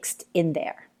mixed in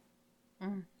there.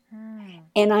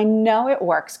 And I know it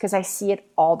works because I see it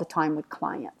all the time with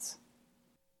clients.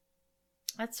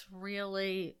 That's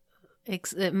really,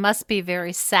 it must be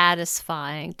very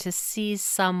satisfying to see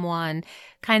someone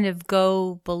kind of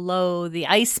go below the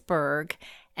iceberg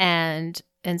and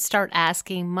start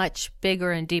asking much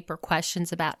bigger and deeper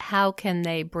questions about how can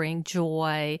they bring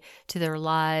joy to their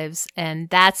lives. And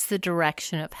that's the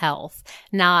direction of health,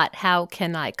 not how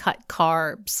can I cut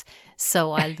carbs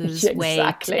so I lose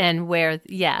Exactly. weight and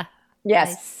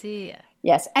Yes. I see it.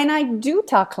 Yes. And I do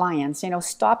tell clients,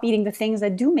 stop eating the things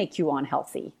that do make you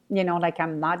unhealthy. Like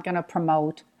I'm not going to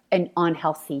promote an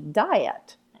unhealthy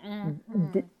diet,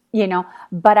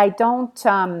 but I don't,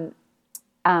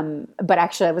 but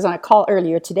actually I was on a call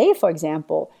earlier today, for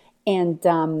example, and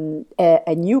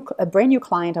a brand new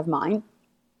client of mine,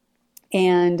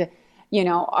 and,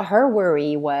 her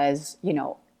worry was,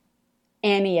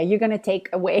 Annie, are you going to take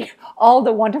away all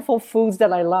the wonderful foods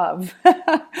that I love?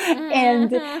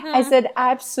 And I said,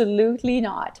 absolutely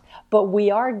not. But we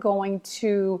are going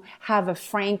to have a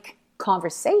frank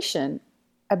conversation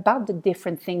about the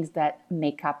different things that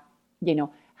make up,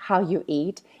 how you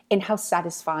eat and how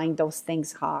satisfying those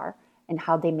things are and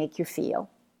how they make you feel,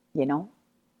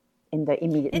 in the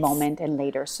immediate moment and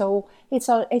later. So it's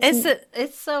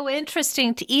so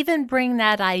interesting to even bring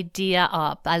that idea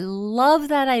up. I love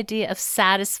that idea of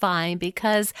satisfying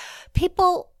because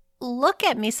people look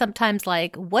at me sometimes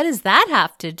like, what does that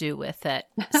have to do with it?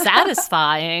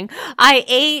 Satisfying. I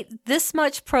ate this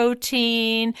much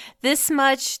protein, this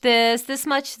much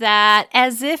that,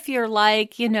 as if you're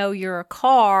like, you're a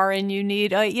car and you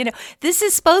need, this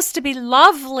is supposed to be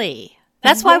lovely.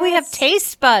 That's why we have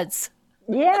taste buds.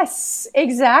 Yes,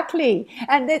 exactly.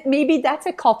 And maybe that's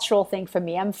a cultural thing for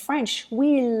me. I'm French.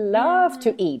 We love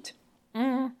to eat,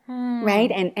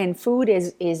 right? And food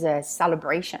is a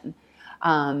celebration.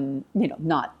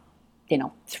 Not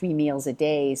 3 meals a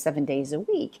day, 7 days a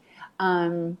week.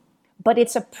 But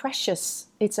it's a precious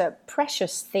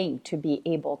thing to be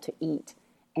able to eat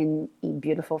and eat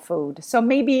beautiful food. So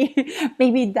maybe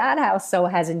that also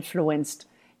has influenced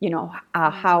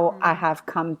how I have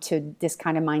come to this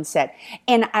kind of mindset.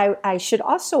 And I should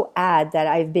also add that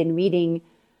I've been reading,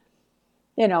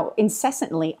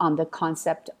 incessantly on the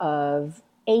concept of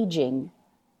aging.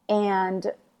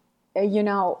 And,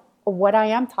 what I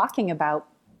am talking about,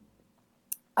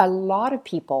 a lot of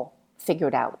people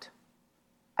figured out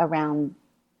around,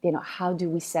 how do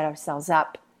we set ourselves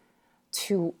up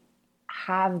to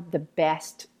have the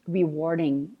best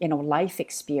rewarding, life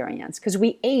experience, because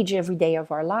we age every day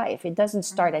of our life. It doesn't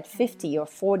start at 50 or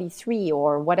 43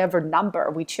 or whatever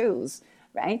number we choose,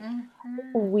 right?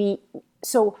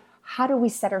 So how do we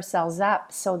set ourselves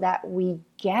up so that we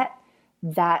get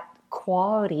that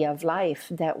quality of life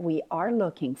that we are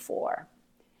looking for?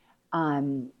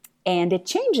 And it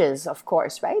changes, of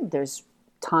course, right? There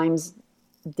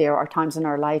are times in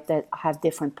our life that have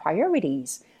different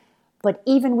priorities. But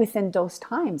even within those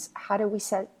times, how do we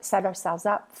set ourselves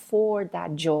up for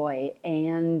that joy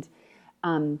and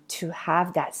to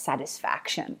have that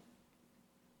satisfaction?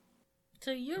 So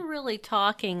you're really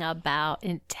talking about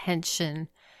intention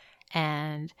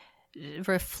and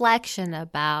reflection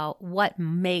about what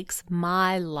makes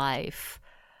my life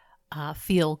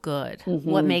feel good,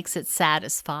 what makes it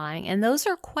satisfying. And those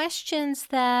are questions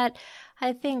that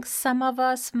I think some of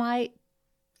us might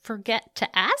forget to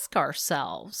ask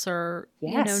ourselves, or,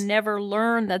 Yes. never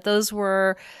learn that those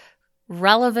were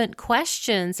relevant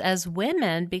questions as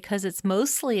women, because it's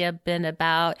mostly been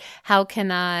about how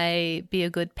can I be a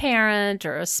good parent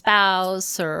or a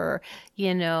spouse or,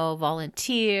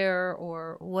 volunteer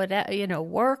or whatever,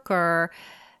 worker.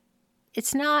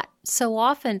 It's not so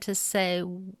often to say,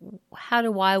 how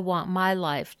do I want my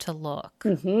life to look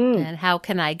and how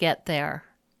can I get there?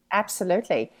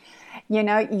 Absolutely.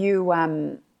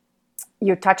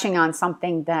 You're touching on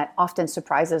something that often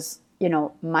surprises,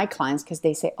 my clients, because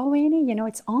they say, "Oh, Annie,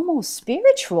 it's almost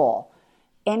spiritual."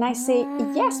 And I say,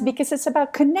 yes, because it's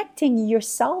about connecting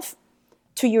yourself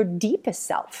to your deepest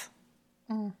self,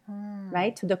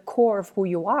 right? To the core of who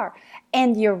you are.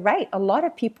 And you're right. A lot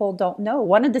of people don't know.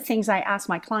 One of the things I ask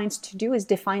my clients to do is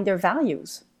define their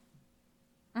values,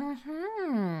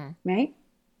 right?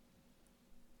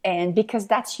 And because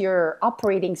that's your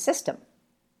operating system.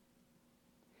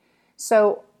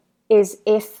 So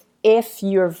if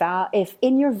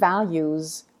in your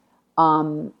values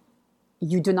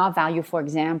you do not value, for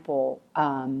example,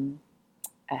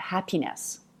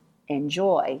 happiness and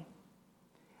joy,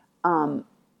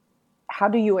 how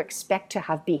do you expect to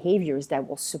have behaviors that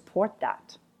will support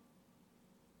that?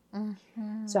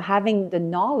 So having the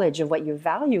knowledge of what your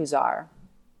values are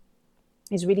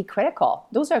is really critical.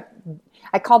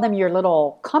 I call them your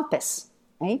little compass,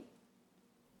 right?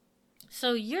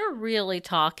 So you're really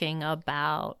talking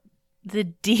about the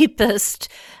deepest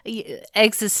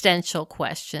existential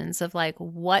questions of like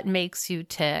what makes you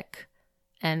tick,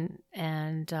 and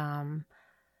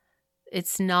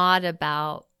it's not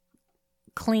about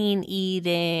clean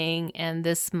eating and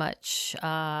this much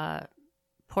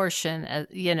portion.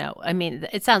 I mean,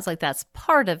 it sounds like that's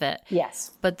part of it.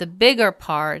 Yes. But the bigger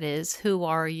part is, who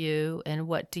are you and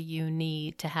what do you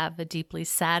need to have a deeply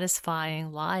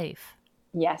satisfying life?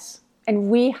 Yes. And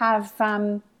we have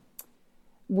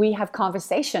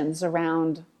conversations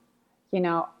around,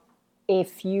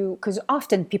 because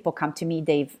often people come to me,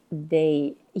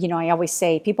 I always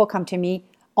say people come to me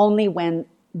only when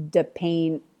the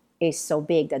pain is so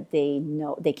big that they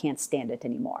know they can't stand it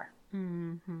anymore.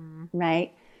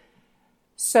 Right?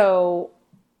 So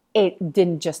it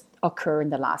didn't just occur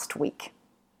in the last week.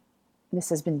 This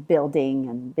has been building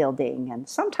and building. And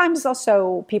sometimes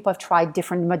also people have tried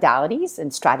different modalities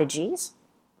and strategies.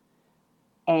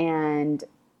 And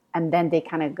then they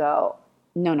kind of go,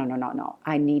 no.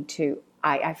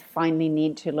 I finally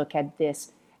need to look at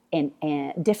this and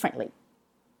differently.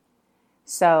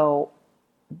 So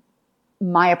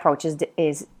my approach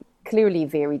is clearly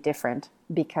very different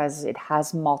because it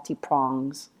has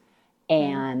multi-prongs,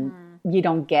 and you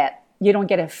don't get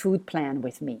a food plan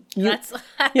with me. That's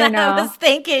I was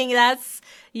thinking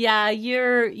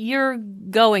you're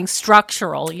going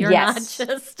structural. You're not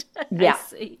just yeah.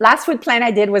 Last food plan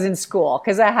I did was in school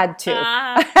because I had to.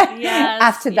 Yes,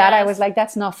 After that, I was like,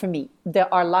 that's not for me.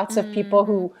 There are lots of people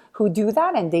who do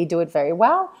that and they do it very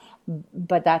well,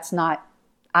 but that's not.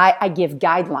 I give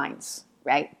guidelines,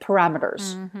 right?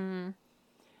 Parameters.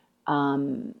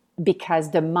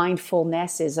 Because the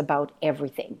mindfulness is about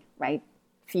everything, right?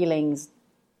 Feelings,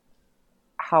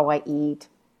 how I eat,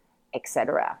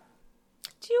 etc.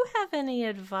 Do you have any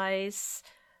advice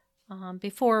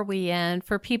before we end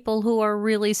for people who are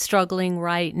really struggling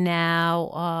right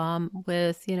now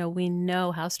with, we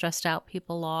know how stressed out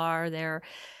people are. They're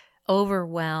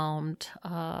overwhelmed,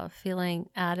 feeling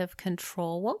out of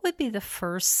control. What would be the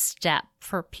first step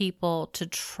for people to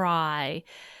try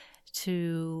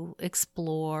to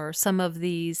explore some of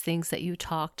these things that you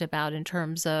talked about in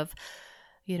terms of,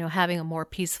 having a more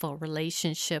peaceful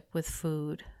relationship with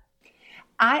food?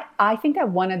 I think that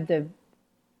one of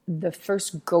the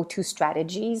first go-to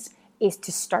strategies is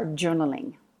to start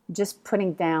journaling, just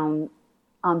putting down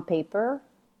on paper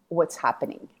what's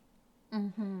happening.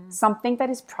 Something that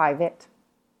is private.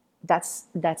 That's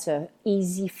a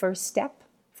easy first step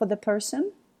for the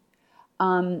person.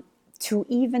 To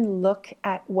even look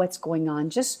at what's going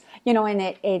on. Just,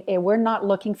 and we're not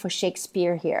looking for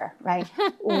Shakespeare here, right?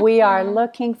 We are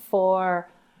looking for,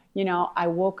 I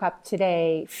woke up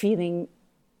today feeling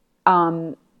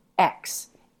X,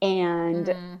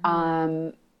 and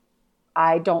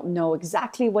I don't know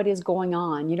exactly what is going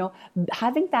on.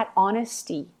 Having that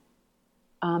honesty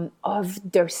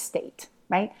of their state,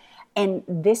 right? And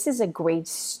this is a great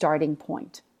starting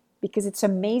point, because it's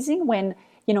amazing when,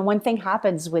 one thing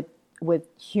happens with with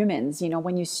humans.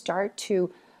 When you start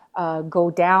to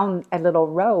go down a little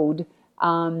road,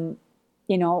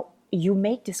 you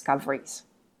make discoveries.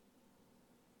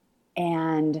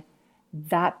 And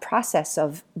that process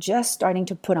of just starting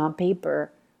to put on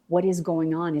paper what is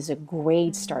going on is a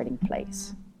great starting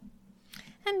place.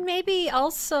 And maybe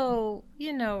also,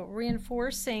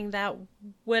 reinforcing that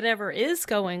whatever is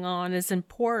going on is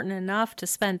important enough to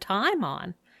spend time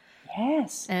on.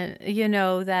 Yes. And,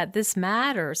 that this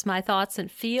matters, my thoughts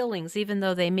and feelings, even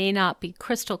though they may not be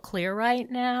crystal clear right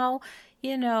now,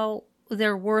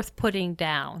 they're worth putting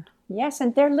down. Yes,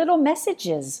 and they're little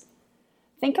messages.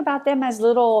 Think about them as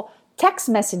little text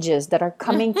messages that are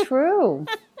coming through.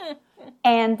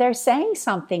 And they're saying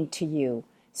something to you.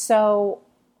 So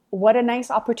what a nice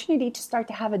opportunity to start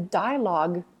to have a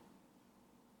dialogue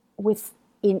with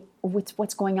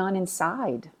what's going on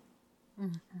inside.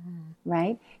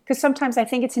 Right? Because sometimes I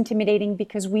think it's intimidating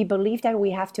because we believe that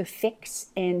we have to fix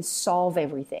and solve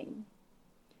everything.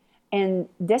 And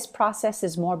this process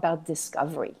is more about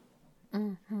discovery.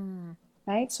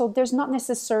 Right? So there's not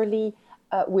necessarily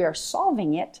we are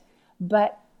solving it,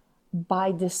 but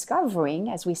by discovering,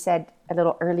 as we said a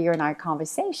little earlier in our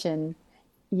conversation,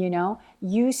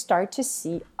 you start to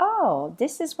see, oh,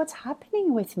 this is what's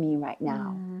happening with me right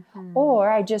now. Or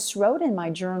I just wrote in my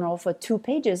journal for 2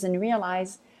 pages and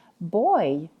realized,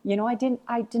 boy, I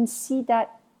didn't see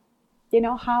that,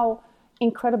 how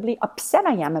incredibly upset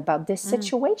I am about this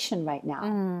situation right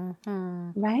now.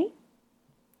 Right?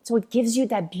 So it gives you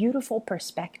that beautiful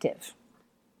perspective.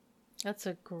 I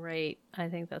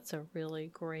think that's a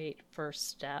really great first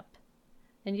step.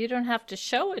 And you don't have to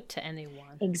show it to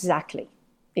anyone. Exactly.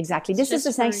 This is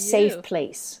a nice safe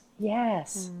place.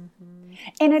 Yes.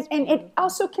 And it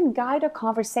also can guide a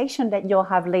conversation that you'll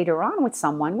have later on with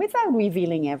someone without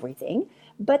revealing everything.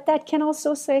 But that can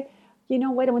also say,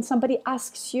 when somebody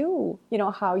asks you,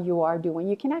 how you are doing,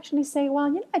 you can actually say,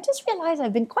 well, I just realized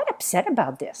I've been quite upset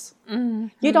about this.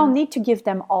 You don't need to give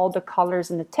them all the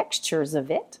colors and the textures of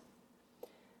it.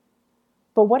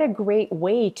 But what a great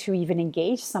way to even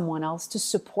engage someone else to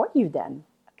support you then.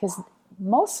 Because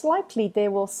most likely they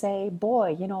will say,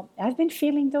 boy, I've been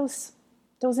feeling those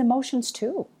emotions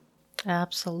too.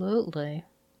 Absolutely.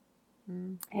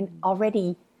 And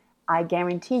already, I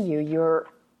guarantee you're,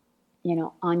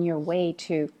 on your way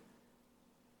to,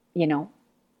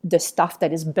 the stuff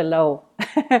that is below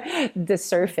the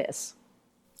surface.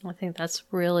 I think that's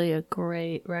really a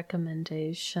great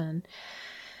recommendation.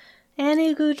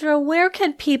 Annie Gaudreault, where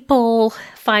can people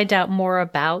find out more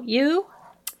about you?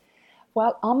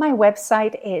 Well, on my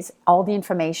website is all the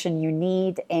information you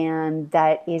need, and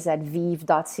that is at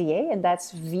vive.ca, and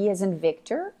that's V as in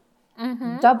Victor,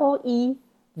 EEV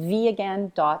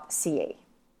again.ca.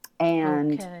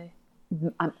 And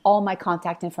all my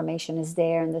contact information is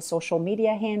there, and the social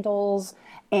media handles,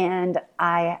 and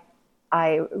I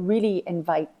really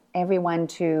invite everyone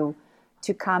to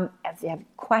come. If they have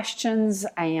questions,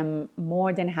 I am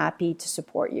more than happy to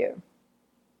support you.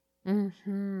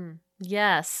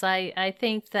 Yes, I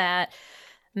think that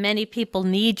many people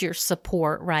need your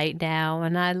support right now,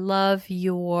 and I love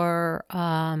your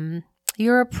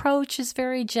approach is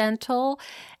very gentle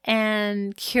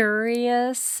and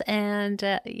curious, and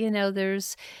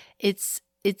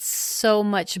it's so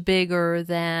much bigger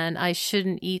than I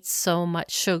shouldn't eat so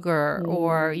much sugar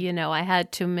or, I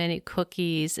had too many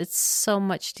cookies. It's so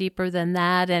much deeper than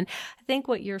that. And I think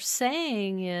what you're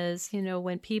saying is,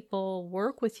 when people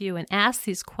work with you and ask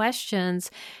these questions,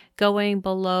 going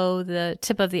below the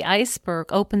tip of the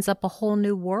iceberg opens up a whole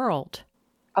new world.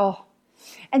 Oh,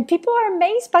 and people are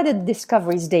amazed by the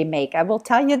discoveries they make. I will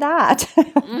tell you that.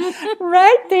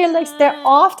 Right? They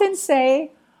often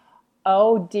say,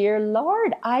 oh, dear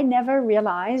Lord, I never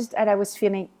realized that I was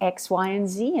feeling X, Y, and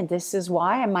Z, and this is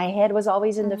why. And my head was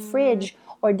always in the fridge,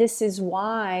 or this is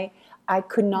why I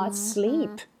could not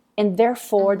sleep. And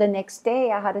therefore, the next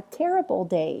day, I had a terrible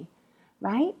day,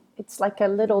 right? It's like a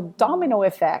little domino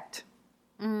effect.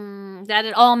 That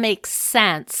it all makes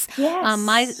sense. Yes.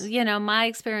 My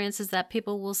experience is that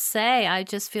people will say, I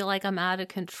just feel like I'm out of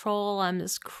control. I'm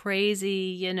this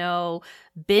crazy,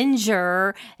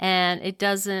 binger, and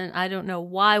I don't know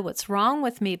what's wrong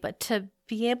with me, but to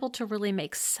be able to really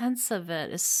make sense of it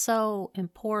is so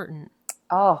important.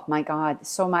 Oh my God,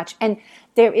 so much. And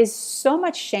there is so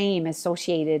much shame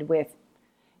associated with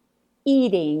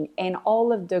eating and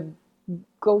all of the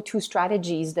go-to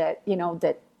strategies that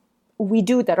we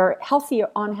do that are healthy or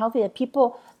unhealthy, that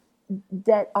people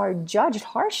that are judged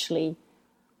harshly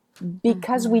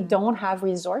because we don't have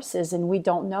resources and we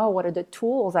don't know what are the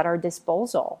tools at our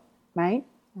disposal, right?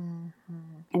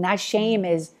 And that shame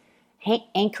is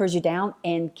anchors you down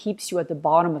and keeps you at the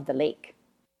bottom of the lake.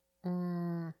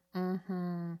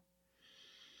 Mm-hmm.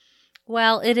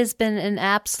 Well, it has been an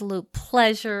absolute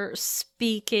pleasure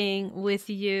speaking with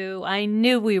you. I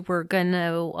knew we were going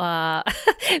to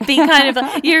be kind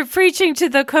of, you're preaching to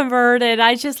the converted.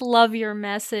 I just love your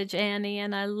message, Annie,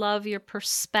 and I love your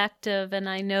perspective. And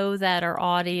I know that our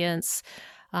audience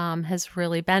has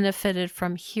really benefited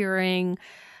from hearing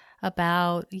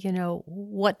about,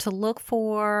 what to look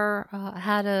for,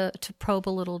 how to probe a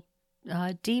little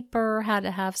deeper, how to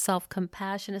have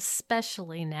self-compassion,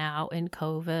 especially now in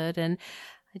COVID. And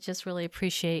I just really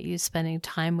appreciate you spending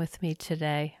time with me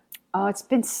today. Oh, it's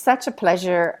been such a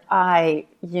pleasure. I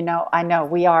know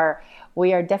we are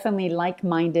definitely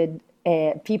like-minded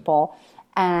people,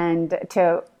 and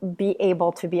to be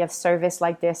able to be of service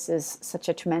like this is such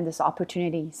a tremendous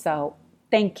opportunity. So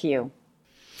thank you.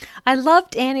 I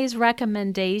loved Annie's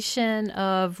recommendation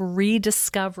of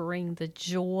rediscovering the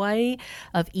joy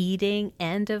of eating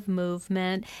and of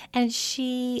movement. And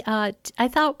she, I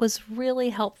thought, was really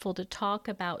helpful to talk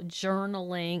about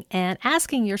journaling and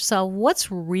asking yourself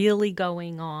what's really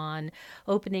going on,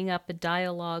 opening up a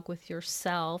dialogue with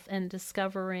yourself and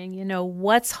discovering,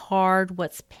 what's hard,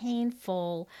 what's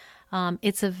painful.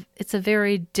 It's a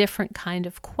very different kind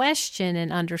of question in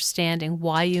understanding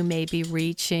why you may be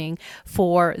reaching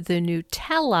for the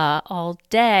Nutella all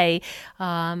day,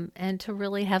 and to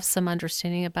really have some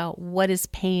understanding about what is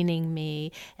paining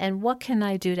me and what can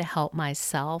I do to help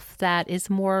myself that is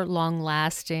more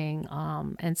long-lasting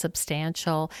and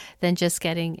substantial than just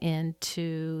getting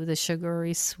into the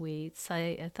sugary sweets.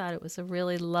 I thought it was a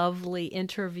really lovely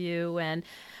interview, and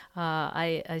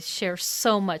I share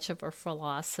so much of her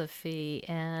philosophy,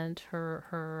 and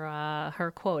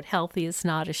her quote, "Healthy is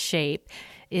not a shape,"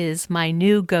 is my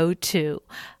new go-to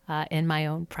in my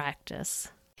own practice.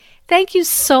 Thank you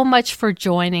so much for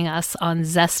joining us on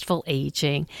Zestful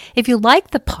Aging. If you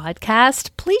like the podcast,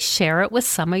 please share it with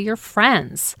some of your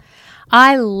friends.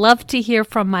 I love to hear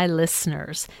from my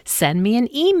listeners. Send me an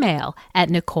email at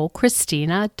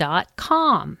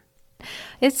NicoleChristina.com.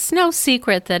 It's no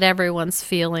secret that everyone's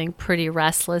feeling pretty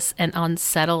restless and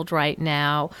unsettled right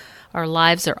now. Our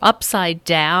lives are upside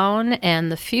down,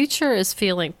 and the future is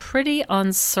feeling pretty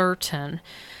uncertain.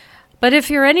 But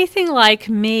if you're anything like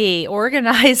me,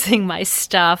 organizing my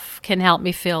stuff can help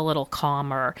me feel a little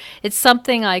calmer. It's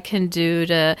something I can do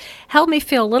to help me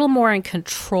feel a little more in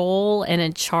control and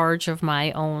in charge of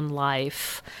my own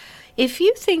life. If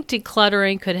you think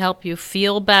decluttering could help you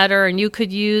feel better and you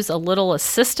could use a little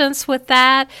assistance with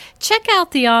that, check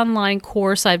out the online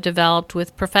course I've developed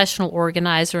with professional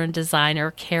organizer and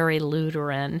designer Carrie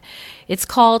Luderin. It's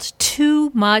called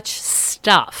Too Much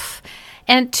Stuff.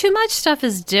 And Too Much Stuff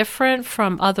is different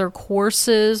from other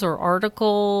courses or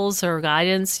articles or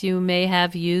guidance you may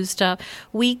have used up.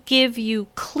 We give you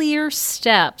clear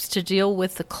steps to deal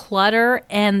with the clutter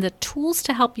and the tools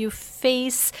to help you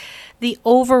face the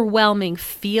overwhelming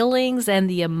feelings and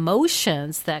the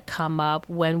emotions that come up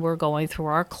when we're going through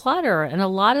our clutter. And a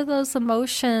lot of those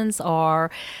emotions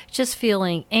are just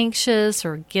feeling anxious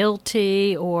or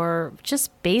guilty or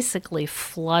just basically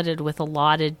flooded with a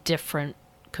lot of different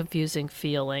confusing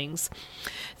feelings.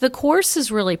 The course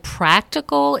is really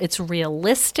practical. It's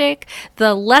realistic.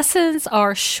 The lessons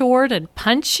are short and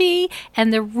punchy,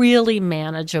 and they're really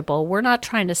manageable. We're not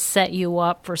trying to set you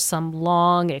up for some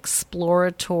long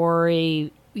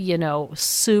exploratory,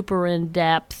 super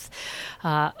in-depth,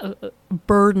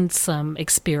 burdensome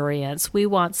experience. We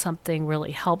want something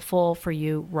really helpful for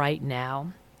you right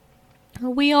now.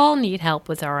 We all need help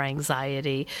with our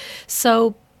anxiety.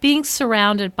 So being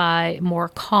surrounded by more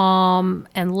calm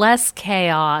and less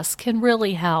chaos can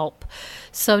really help.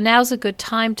 So now's a good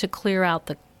time to clear out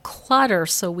the clutter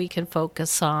so we can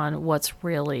focus on what's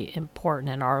really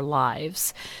important in our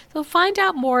lives. So find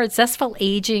out more at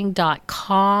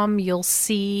zestfulaging.com. You'll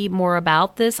see more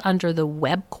about this under the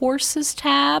web courses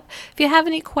tab. If you have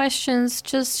any questions,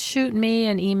 just shoot me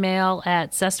an email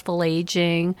at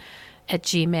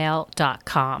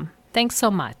zestfulaging@gmail.com. Thanks so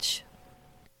much.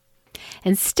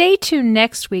 And stay tuned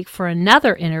next week for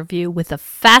another interview with a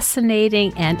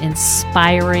fascinating and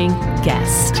inspiring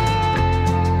guest.